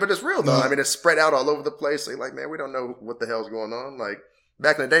 Like, I mean, but it's real, though. I mean, it's spread out all over the place. So like, man, we don't know what the hell's going on. Like,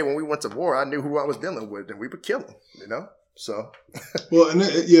 back in the day when we went to war, I knew who I was dealing with, and we would kill them, So. Well, and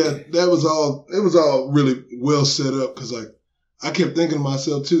that was all, it was all really well set up because, like, I kept thinking to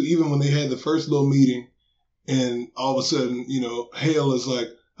myself, too, even when they had the first little meeting and all of a sudden, Hale is like,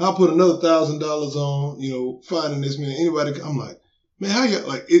 I'll put another $1,000 on, finding this man. Anybody, I'm like, man, how you,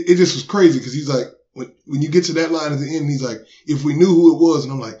 like, it just was crazy because he's like, when you get to that line at the end, he's like, if we knew who it was.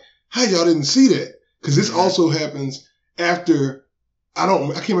 And I'm like, how y'all didn't see that? Because this also happens after, I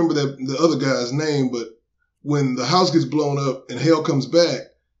can't remember the other guy's name, but when the house gets blown up and Hale comes back,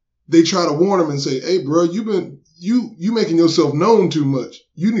 they try to warn him and say, hey, bro, you making yourself known too much.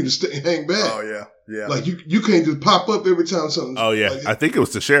 You need to hang back. Oh, yeah. Yeah. Like, you can't just pop up every time something. Oh, yeah. Like, I think it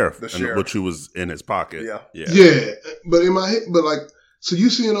was the sheriff, sheriff. which was in his pocket. Yeah. Yeah. But in my head, so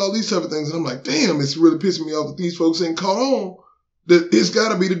you seeing all these type of things, and I'm like, damn, it's really pissing me off that these folks ain't caught on. That it's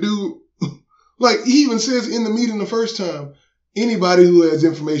got to be the dude. Like, he even says in the meeting the first time, anybody who has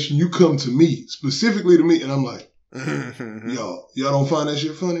information, you come to me, specifically to me. And I'm like, y'all don't find that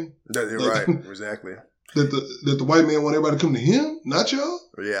shit funny? You're like, right. Exactly. That the white man want everybody to come to him, not y'all?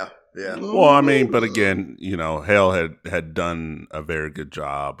 Yeah. Yeah. Well, I mean, but again, Hale had done a very good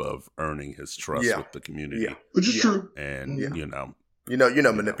job of earning his trust with the community. Yeah. Which is true. And,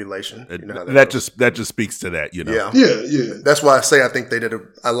 manipulation. That just speaks to that, Yeah. That's why I say I think they did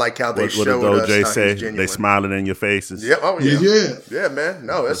I like how they showed us. What did OJ say? They smiling in your faces. Yeah. Oh, yeah. Yeah. Yeah, man.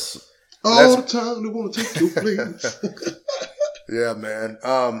 No, all the time they want to take your place. Yeah, man.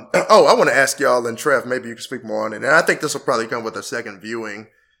 I want to ask y'all, and Trev, maybe you can speak more on it. And I think this will probably come with a second viewing.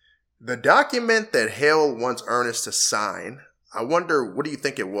 The document that Hale wants Ernest to sign, I wonder, what do you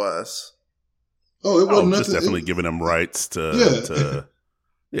think it was? Oh, it wasn't just definitely giving him rights to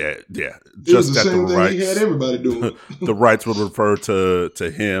Yeah. It was Just the that the same thing rights, he had everybody doing. the rights would refer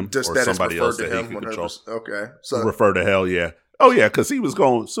to him Just or that it's somebody referred else to that he him. could control. 100%. Okay, so Refer to hell, yeah. Oh yeah, because he was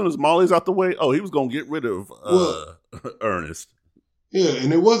going as soon as Molly's out the way. Oh, he was going to get rid of Ernest. Yeah,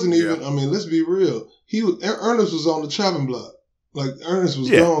 and it wasn't even. Yeah. I mean, let's be real. Ernest was on the chopping block. Like Ernest was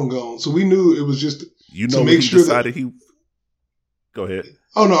Yeah. gone. So we knew it was just You to know, make he sure decided he. Go ahead.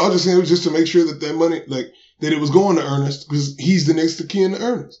 Oh no, I was just saying it was just to make sure that money, like that, it was going to Ernest because he's the next of kin to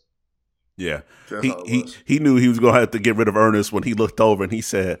Ernest. Yeah, That's how it he was. he knew he was going to have to get rid of Ernest when he looked over and he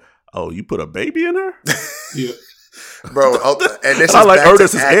said, "Oh, you put a baby in her." Yeah, Bro, and this is I like back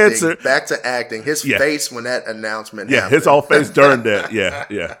Ernest's to acting. answer. Back to acting. His Yeah. face when that announcement Yeah, happened. his whole face during that.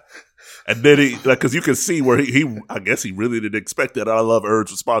 Yeah. And then he, like, because you can see where he, I guess he really didn't expect that. I love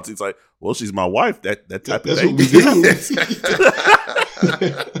Ernst's response. He's like, "Well, she's my wife. That type of that's thing." what we do.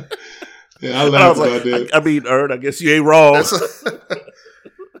 Yeah, I And I laughed was about like, that. I mean, Ern, I guess you ain't wrong.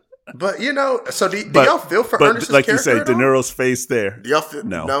 But so do But- y'all feel for But Ernest's like you character say, at De all? Niro's face there. Do y'all feel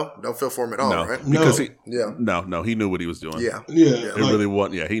No. don't feel for him at all, No, right? because No. he, Yeah, no, he knew what he was doing. yeah, Yeah, Yeah. It like, really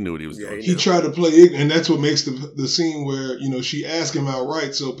wasn't. Yeah, he knew what he was Yeah, doing. he he tried to play ignorant, and that's what makes the scene where she asked him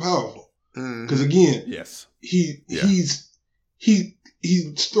outright so powerful. Mhm. Because again, Yes. he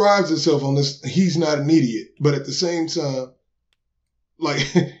strives himself on this. He's not an idiot, but at the same time, like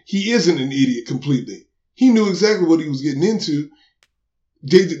he isn't an idiot completely. He knew exactly what he was getting into.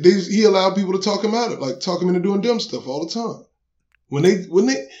 He allowed people to talk him out of, like talk him into doing dumb stuff all the time. When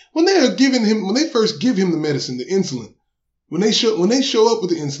they are giving him, when they first give him the medicine, the insulin, when they show up with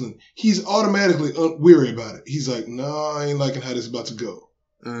the insulin, he's automatically weary about it. He's like, "Nah, I ain't liking how this is about to go."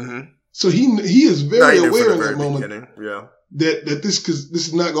 Mhm. So he is No, very he knew from aware the in very that moment beginning. Yeah, that this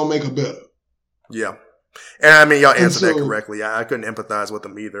is not gonna make her better. yeah. And I mean, y'all And answered that so- correctly. I couldn't empathize with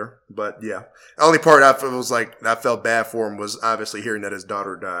him either. But yeah, the only part I felt bad for him was obviously hearing that his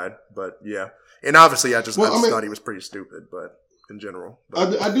daughter died. But yeah, and obviously I just thought he was pretty stupid. But in general,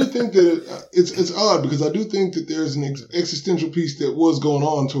 I do think that it's odd because I do think that there's an existential piece that was going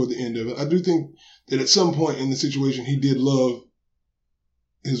on toward the end of it. I do think that at some point in the situation he did love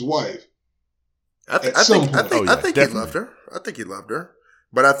his wife. I think Oh, yeah, he definitely. loved her. I think he loved her.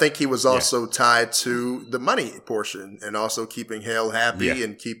 But I think he was also tied to the money portion and also keeping Hale happy Yeah.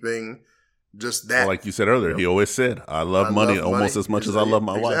 and keeping just that. Well, like you said earlier, he always said, "I love money love almost money. as much as I love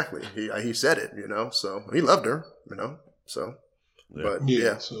my wife." Exactly. He said it, so he loved her, so. Yeah. But Yeah.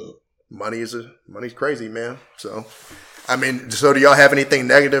 yeah, So money's crazy, man. So, I mean, so do y'all have anything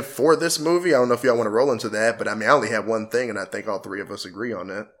negative for this movie? I don't know if y'all want to roll into that, but I mean, I only have one thing, and I think all three of us agree on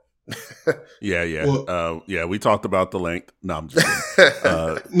that. Yeah. Well- Yeah, we talked about the length. No, I'm just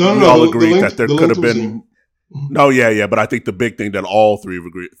kidding. No, We all the agreed length- that there the could have length was been. No, yeah, but I think the big thing that all three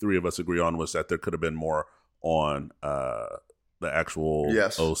of us agree on was that there could have been more on the actual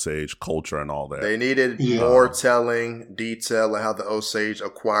Yes. Osage culture and all that. They needed Yeah. more telling detail of how the Osage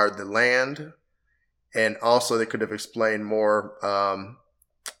acquired the land, and also they could have explained more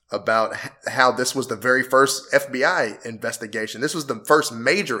about how this was the very first FBI investigation. This was the first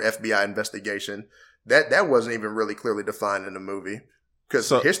major FBI investigation that wasn't even really clearly defined in the movie because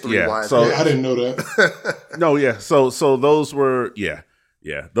So- history-wise, so- yeah, I didn't know that. No, yeah. So those were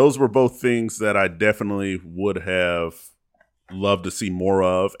those were both things that I definitely would have loved to see more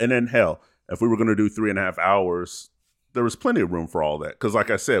of. And then hell, if we were going to do 3.5 hours, there was plenty of room for all that. Because like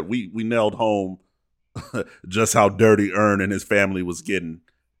I said, we nailed home just how dirty Ern and his family was getting,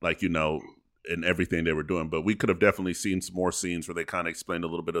 like, and everything they were doing. But we could have definitely seen some more scenes where they kind of explained a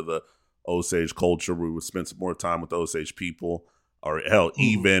little bit of the Osage culture. We would spend some more time with the Osage people, or hell,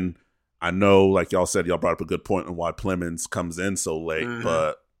 even. I know, like y'all said, y'all brought up a good point on why Plemons comes in so late, Mhm.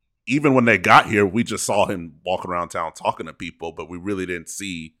 but even when they got here, we just saw him walking around town talking to people, but we really didn't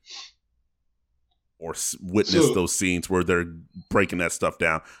see or witness So- those scenes where they're breaking that stuff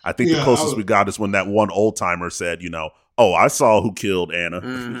down. I think the Yeah, closest we got is when that one old timer said, "Oh, I saw who killed Anna.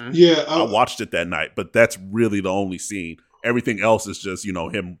 Mhm. Yeah, I watched it that night," but that's really the only scene. Everything else is just,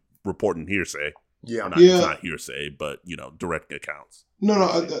 him reporting hearsay. Yeah. Or not, Yeah. not hearsay, but, direct accounts.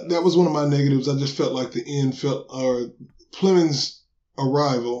 No, that was one of my negatives. I just felt like the end Plemons'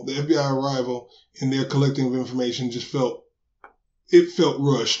 arrival, the FBI arrival, and their collecting of information just felt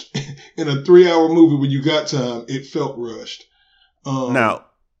rushed. In a 3-hour movie when you got time, it felt rushed. Now,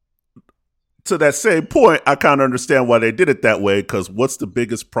 to that same point, I kind of understand why they did it that way, because what's the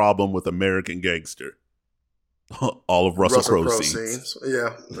biggest problem with American Gangster? All of Russell Crowe scenes.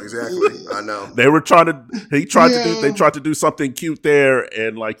 Yeah, exactly. I know. They were they tried Yeah. to do something cute there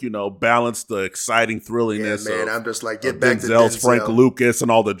and balance the exciting Yeah, thrillingness man. of I'm just like, of get back to Denzel's Denzel. Frank Lucas and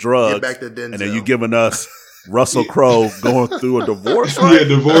all the drugs. Get back to Denzel. And then you giving us Russell Crowe going through a divorce. Yeah, Right?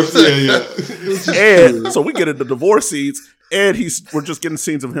 divorce. Yeah. It was just And weird. so we get into divorce scenes, and we're just getting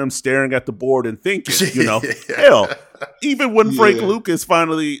scenes of him staring at the board and thinking, hell, even when Frank Yeah. Lucas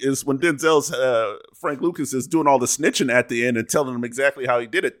finally is, when Denzel's Frank Lucas is doing all the snitching at the end and telling him exactly how he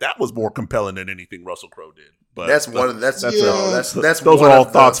did it, that was more compelling than anything Russell Crowe did. But That's one of that's Yeah. that's those one are all of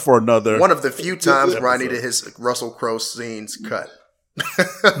the- thoughts for another. One of the few times where I episode. needed his Russell Crowe scenes cut.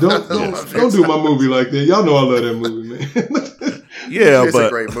 Don't do my movie like that. Y'all know I love that movie, man. Yeah, It's a but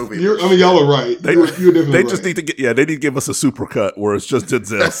great movie. Y'all are right. You're definitely they right. just need to they need to give us a super cut where it's just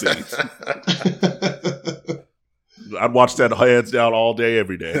Denzel scenes. I'd watch that hands down all day,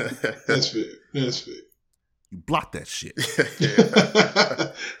 every day. That's fair. You block that shit.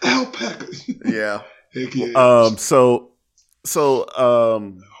 Alpaca. Yeah. Heck yeah. I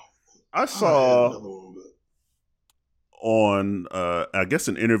I saw had another one, but- on I guess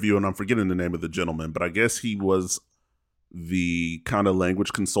an interview, and I'm forgetting the name of the gentleman, but I guess he was the kind of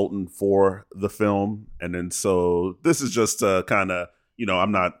language consultant for the film. And then so this is just kind of,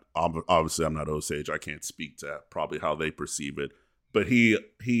 I'm not Osage, I can't speak to probably how they perceive it, but he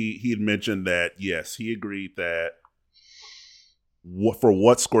had mentioned that yes, he agreed that for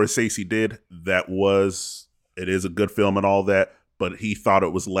what Scorsese did, it is a good film and all that, but he thought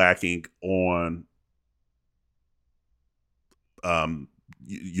it was lacking on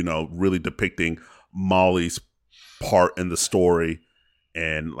really depicting Molly's part in the story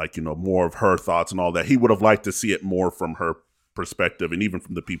and more of her thoughts and all that. He would have liked to see it more from her perspective and even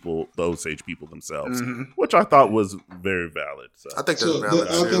from the Osage people themselves, which I thought was very valid. So I think that's So, valid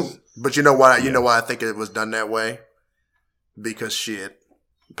I too. think- But you know why? You know why I think it was done that way? Because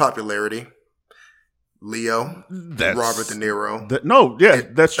popularity. Leo, that's Robert De Niro.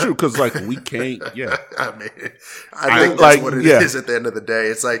 that's true. Because we can't. Yeah, I mean, I I think that's what it is at the end of the day.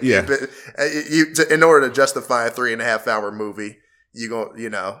 It's like, Yeah. in order to justify a 3.5 hour movie,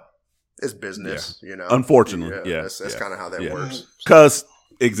 it's business. Unfortunately, yeah, that's kind of how that Yeah. works. because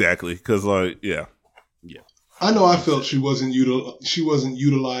yeah. I know I felt she wasn't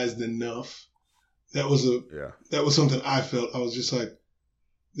utilized enough. That was something I felt. I was just like,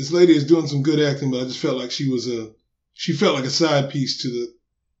 this lady is doing some good acting, but I just felt like she felt like a side piece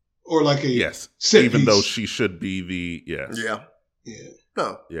or like a Yes, set even piece. though she should be the Yeah. Yeah,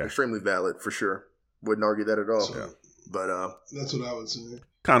 No. Yeah. Extremely valid for sure. Wouldn't argue that at all. So- But that's what I would say.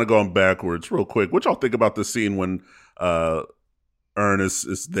 kind of going backwards real quick. What y'all think about the scene when Ernest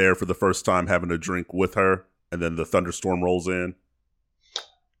is there for the first time having a drink with her, and then the thunderstorm rolls in?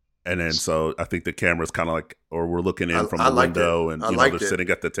 And then so I think the camera's kind of or we're looking in from I the liked window, it. and I they're liked it. sitting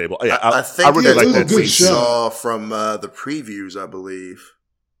at the table. Yeah, I think I really Yeah, like it was a that good we scene. shot. saw from the previews, I believe.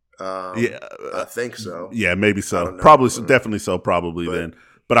 Yeah, I think so. yeah, maybe I so. don't know. Probably, definitely so. Probably But- then.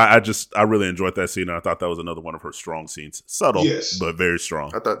 But I really enjoyed that scene, and I thought that was another one of her strong scenes. Subtle, Yes. but very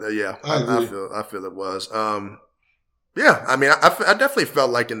strong. I thought that, yeah, I agree. I feel it was. Yeah, I mean, I definitely felt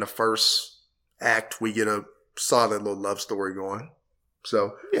like in the first act we get a solid little love story going.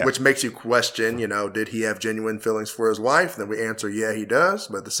 So, Yeah. which makes you question, did he have genuine feelings for his wife? Then we answer, yeah, he does.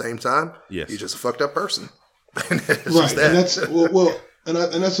 But at the same time, Yes. he's just a fucked up person. It's Right, just that.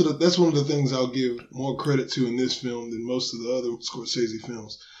 and that's one of the things I'll give more credit to in this film than most of the other Scorsese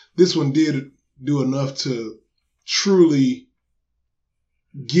films. This one did do enough to truly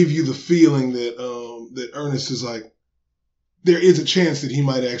give you the feeling that that Ernest is like, there is a chance that he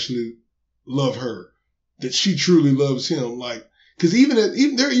might actually love her, that she truly loves him. Like, because even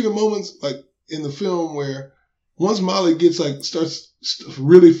there are even moments like in the film where once Molly gets starts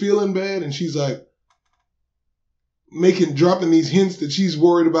really feeling bad, and she's like dropping these hints that she's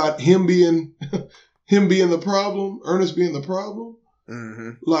worried about him being the problem, Ernest being the problem. Mm-hmm.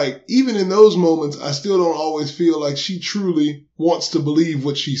 Like, even in those moments, I still don't always feel like she truly wants to believe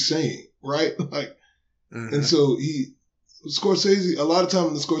what she's saying, right? Like, Mm-hmm. and so Scorsese, a lot of time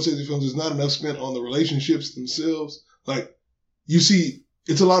in the Scorsese films, there's not enough spent on the relationships themselves. Like, you see,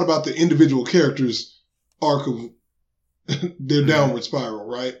 it's a lot about the individual characters' arc of their downward spiral,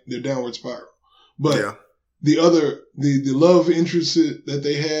 right? Their downward spiral. But yeah. the love interests that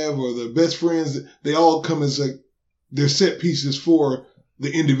they have, or the best friends, they all come as they're set pieces for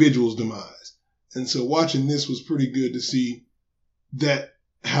the individual's demise. And so watching this was pretty good to see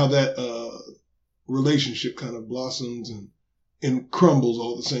how that relationship kind of blossoms and crumbles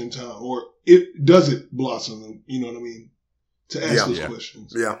all at the same time, or it blossom, you know what I mean, to ask those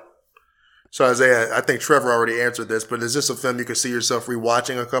questions. Yeah. So Isaiah, I think Trevor already answered this, but is this a film you could see yourself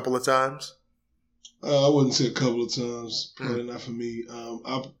rewatching a couple of times? I wouldn't say a couple of times. Probably not for me.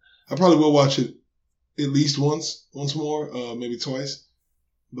 I probably will watch it at least once more, maybe twice.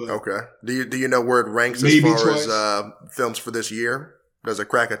 But Okay. Do you know where it ranks Maybe as far twice. as films for this year? Does it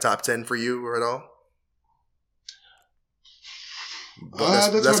crack a top 10 for you or at all? That's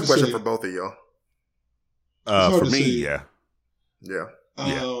That's hard a to question say. for both of y'all. hard For to me, say. yeah. Yeah.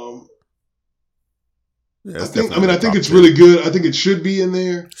 Yeah, I it's think definitely it's top 10. really good. I think it should be in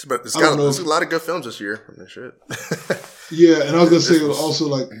there. But there's I don't know there's if- a lot of good films this year. I mean, shit. Yeah, and I was gonna say This was- also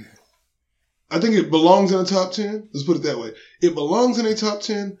like, I think it belongs in a top 10. Let's put it that way. It belongs in a top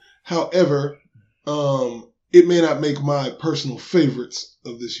 10. However, it may not make my personal favorites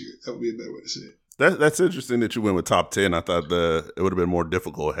of this year. That would be a better way to say it. That's interesting that you went with top 10. I thought it would have been more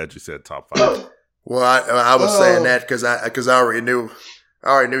difficult had you said top 5. Well, I was saying that because I already knew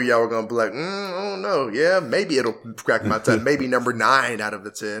y'all were gonna be like, I don't know, yeah, maybe it'll crack my 10, maybe number 9 out of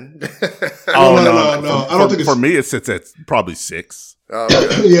the 10. No. I don't think for it's me it sits at probably 6. Oh,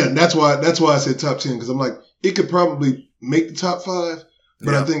 okay. yeah. And that's why I said top 10 because I'm like it could probably make the top 5,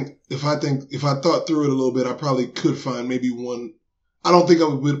 but Yeah. I think if I thought through it a little bit, I probably could find maybe one. I don't think I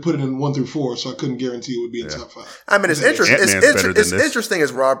would put it in 1 through 4, so I couldn't guarantee it would be in top 5. I mean, it's interesting. Ant-Man's better than It's this. interesting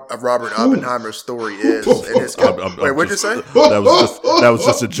as Robert Oppenheimer's story is. And his, wait, what'd you say? That was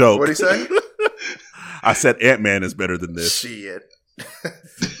just a joke. What'd he say? I said Ant-Man is better than this. Shit.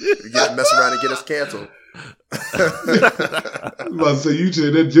 You gotta mess around and get us canceled. I'm about to say you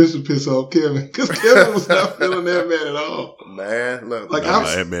said that just to piss off Kevin because Kevin was not feeling that man at all. Man, look. Like, Nah,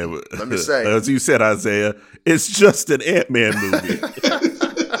 I'm- Ant-Man, Let me say. as you said, Isaiah, it's just an Ant-Man movie.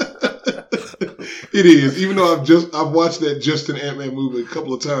 It is, even though I've watched that Justin Ant-Man movie a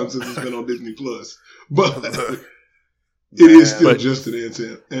couple of times since it's been on Disney Plus, but it is still But- just an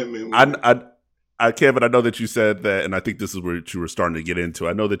Ant-Man movie. Kevin, I know that you said that, and I think this is where you were starting to get into.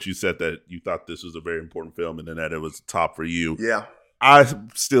 I know that you said that you thought this was a very important film and then that it was top for you. Yeah. I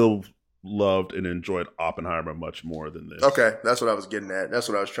still loved and enjoyed Oppenheimer much more than this. Okay. That's what I was getting at. That's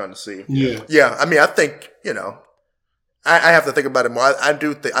what I was trying to see. Yeah, Yeah. I mean, I think, I have to think about it more. I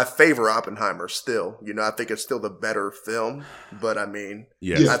do think I favor Oppenheimer still. I think it's still the better film. But I mean,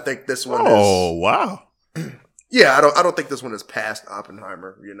 Yes. Yeah. I think this one Oh, wow. Yeah, I don't think this one is past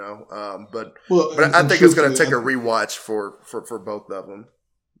Oppenheimer, but well, I and think it's going to take truthfully, a rewatch for both of them.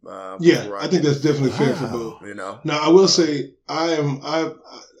 Yeah, before I think that's definitely fair for Wow. both. Now, I will say,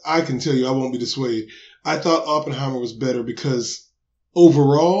 I can tell you, I won't be dissuaded. I thought Oppenheimer was better because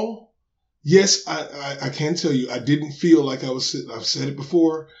overall, yes, I can tell you, I didn't feel like I was sitting. I've said it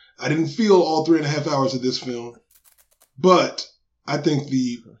before. I didn't feel all 3.5 hours of this film, but I think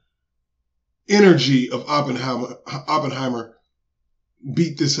the energy of Oppenheimer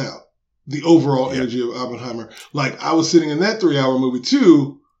beat this out. The overall energy of Oppenheimer. Like, I was sitting in that 3-hour movie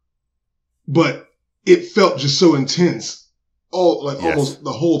too, but it felt just so intense. Almost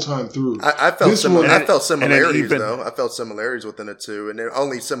the whole time through. I felt This one- I felt similarities even- though. I felt similarities within it too, and the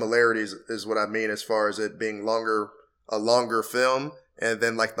only similarities is what I mean as far as it being a longer film, and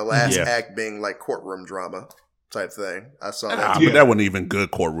then like the last Yeah. act being like courtroom drama type thing. I saw that. But Yeah. that wasn't even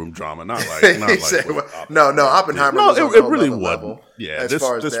good courtroom drama. Not like, He not like said, what no, Oppenheimer Oppenheimer did. was No, on a it whole really nother wasn't. level. Yeah, As this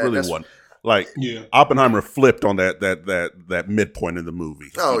far as really that's- wasn't. Like Yeah. Oppenheimer flipped on that midpoint in the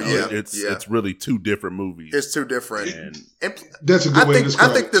movie. Oh, You know, yeah, it's yeah. it's really two different movies. It's two different. And That's a good way to describe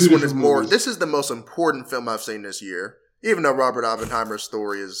I think it. this Two one is different more. movies. This is the most important film I've seen this year. Even though Robert Oppenheimer's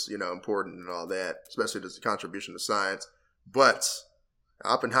story is, important and all that, especially his contribution to science, but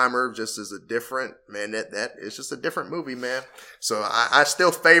Oppenheimer just is a different man. That it's just a different movie, man. So I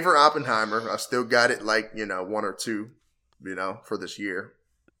still favor Oppenheimer. I still got it like 1 or 2, for this year.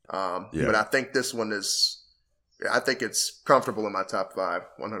 Yeah. But I think this one is. I think it's comfortable in my top 5,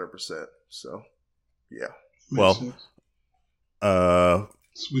 100%. So, yeah. Makes well, sense.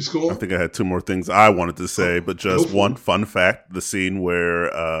 We score? I think I had 2 more things I wanted to say, but Go just for one it. fun fact: the scene where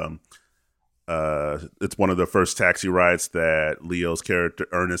it's one of the first taxi rides that Leo's character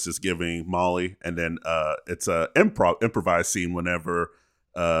Ernest is giving Molly, and then it's a improvised scene whenever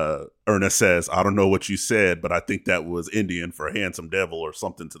Ernest says, "I don't know what you said, but I think that was Indian for handsome devil or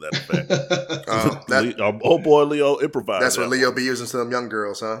something to that effect." Oh boy, Leo improvised. That's what that Leo one. be using to them young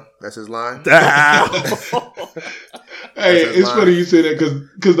girls, huh? That's his line. Ow. Hey, That's his it's line. funny you say that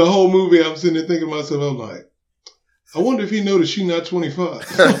because the whole movie I'm sitting there thinking to myself, I'm like, I wonder if he noticed she's not 25.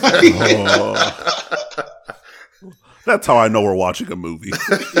 Oh. That's how I know we're watching a movie.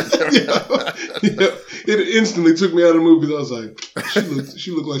 Yeah. It instantly took me out of the movie. I was like,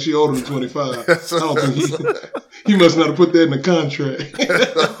 she looked like she older than 25. I don't think he must not have put that in the contract.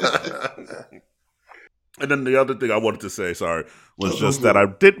 And then the other thing I wanted to say, was Oh, just go for that I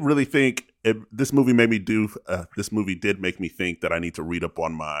it. didn't really think this movie made me do. This movie did make me think that I need to read up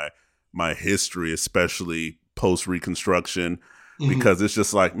on my history, especially post Reconstruction. because it's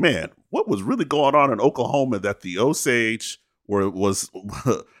just like, man, what was really going on in Oklahoma that the Osage, where it was,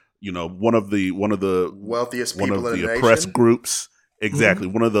 one of the wealthiest one people of in the the oppressed nation. groups, exactly,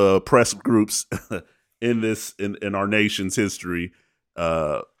 one of the oppressed groups in our nation's history,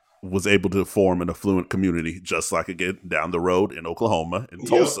 was able to form an affluent community, just like again down the road in Oklahoma, in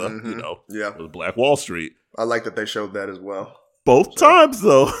Tulsa, Yeah. with Black Wall Street. I like that they showed that as well. Both times,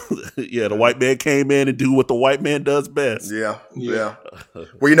 though, the white man came in and do what the white man does best. Yeah. Well,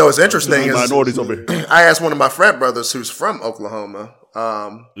 what's interesting is minorities over here. I asked one of my frat brothers who's from Oklahoma,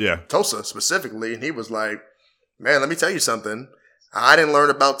 Yeah, Tulsa specifically, and he was like, man, let me tell you something. I didn't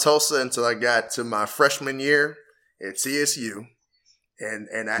learn about Tulsa until I got to my freshman year at CSU.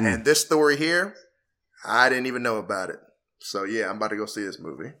 And this story here, I didn't even know about it. So, yeah, I'm about to go see this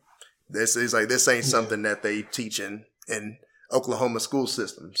movie. This ain't something that they teach in Oklahoma school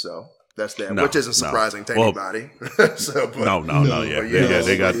system, so that's that, which isn't surprising to anybody. They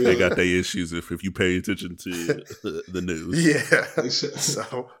got their issues if you pay attention to the news. Yeah,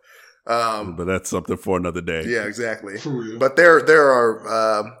 so, but that's something for another day. Yeah, exactly. For real. But there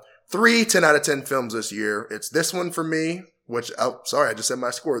are 3 10 out of 10 films this year. It's this one for me, which I just said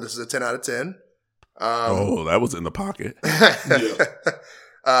my score. This is a 10 out of 10. That was in the pocket.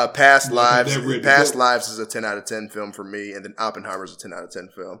 Past Lives is a 10 out of 10 film for me, and then Oppenheimer is a 10 out of 10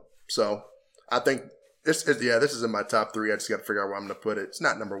 film. So I think this is in my top 3. I just got to figure out where I'm going to put it. It's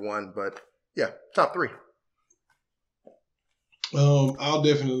not number 1, but yeah, top 3. I'll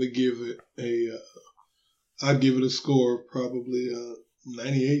definitely give it I'd give it a score of probably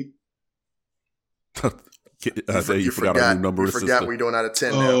 98. You forgot our new number. You forgot we're doing out of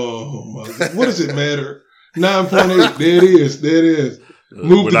 10 now. Oh my God. What does it matter? 9.8. There it is.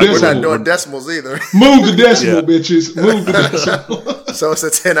 Move the decimal. We're not doing decimals either. Move the decimal, bitches. Move the decimal. So it's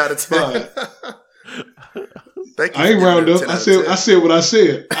a 10 out of 10. Thank you. I ain't round up. I said what I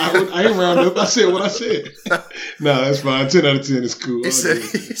said. I ain't round up. I said what I said. No, that's fine. 10 out of 10 is cool. He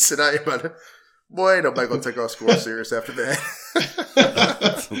said, I ain't about to. Boy, ain't nobody gonna take our score serious after that.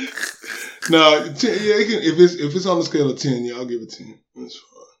 No, 10, if it's on the scale of 10, yeah, I'll give it 10. That's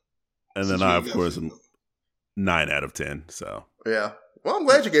fine. And then I, of course, am 9 out of 10. So yeah. Well, I'm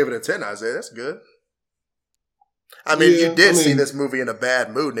glad you gave it a 10, Isaiah. That's good. I mean, you did see this movie in a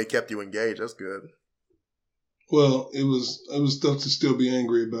bad mood, and they kept you engaged. That's good. Well, it was stuff to still be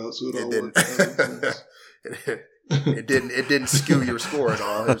angry about, so it all didn't. worked. It didn't skew your score at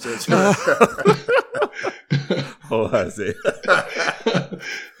all. Isaiah.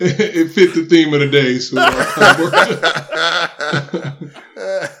 It fit the theme of the day, so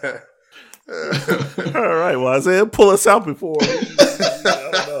all right, well, Isaiah, pull us out before.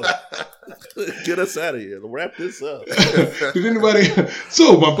 Get us out of here. Wrap this up.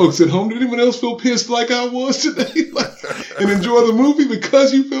 So my folks at home, did anyone else feel pissed like I was today? And enjoy the movie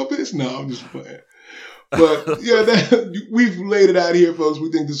because you felt pissed? No, I'm just playing. But yeah, we've laid it out here, folks.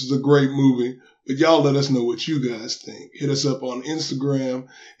 We think this is a great movie. But y'all let us know what you guys think. Hit us up on Instagram.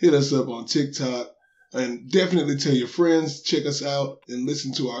 Hit us up on TikTok. And definitely tell your friends, check us out, and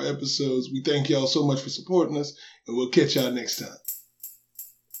listen to our episodes. We thank y'all so much for supporting us, and we'll catch y'all next time.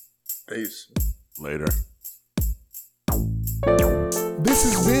 Peace. Later. This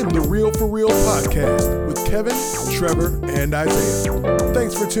has been the Real for Real podcast with Kevin, Trevor, and Isaiah.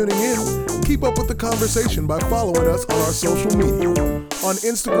 Thanks for tuning in. Keep up with the conversation by following us on our social media. On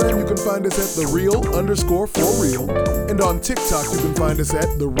Instagram, you can find us at @thereal_for_real. And on TikTok, you can find us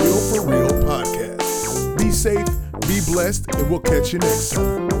at The Real for Real Podcast. Be safe, be blessed, and we'll catch you next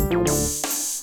time.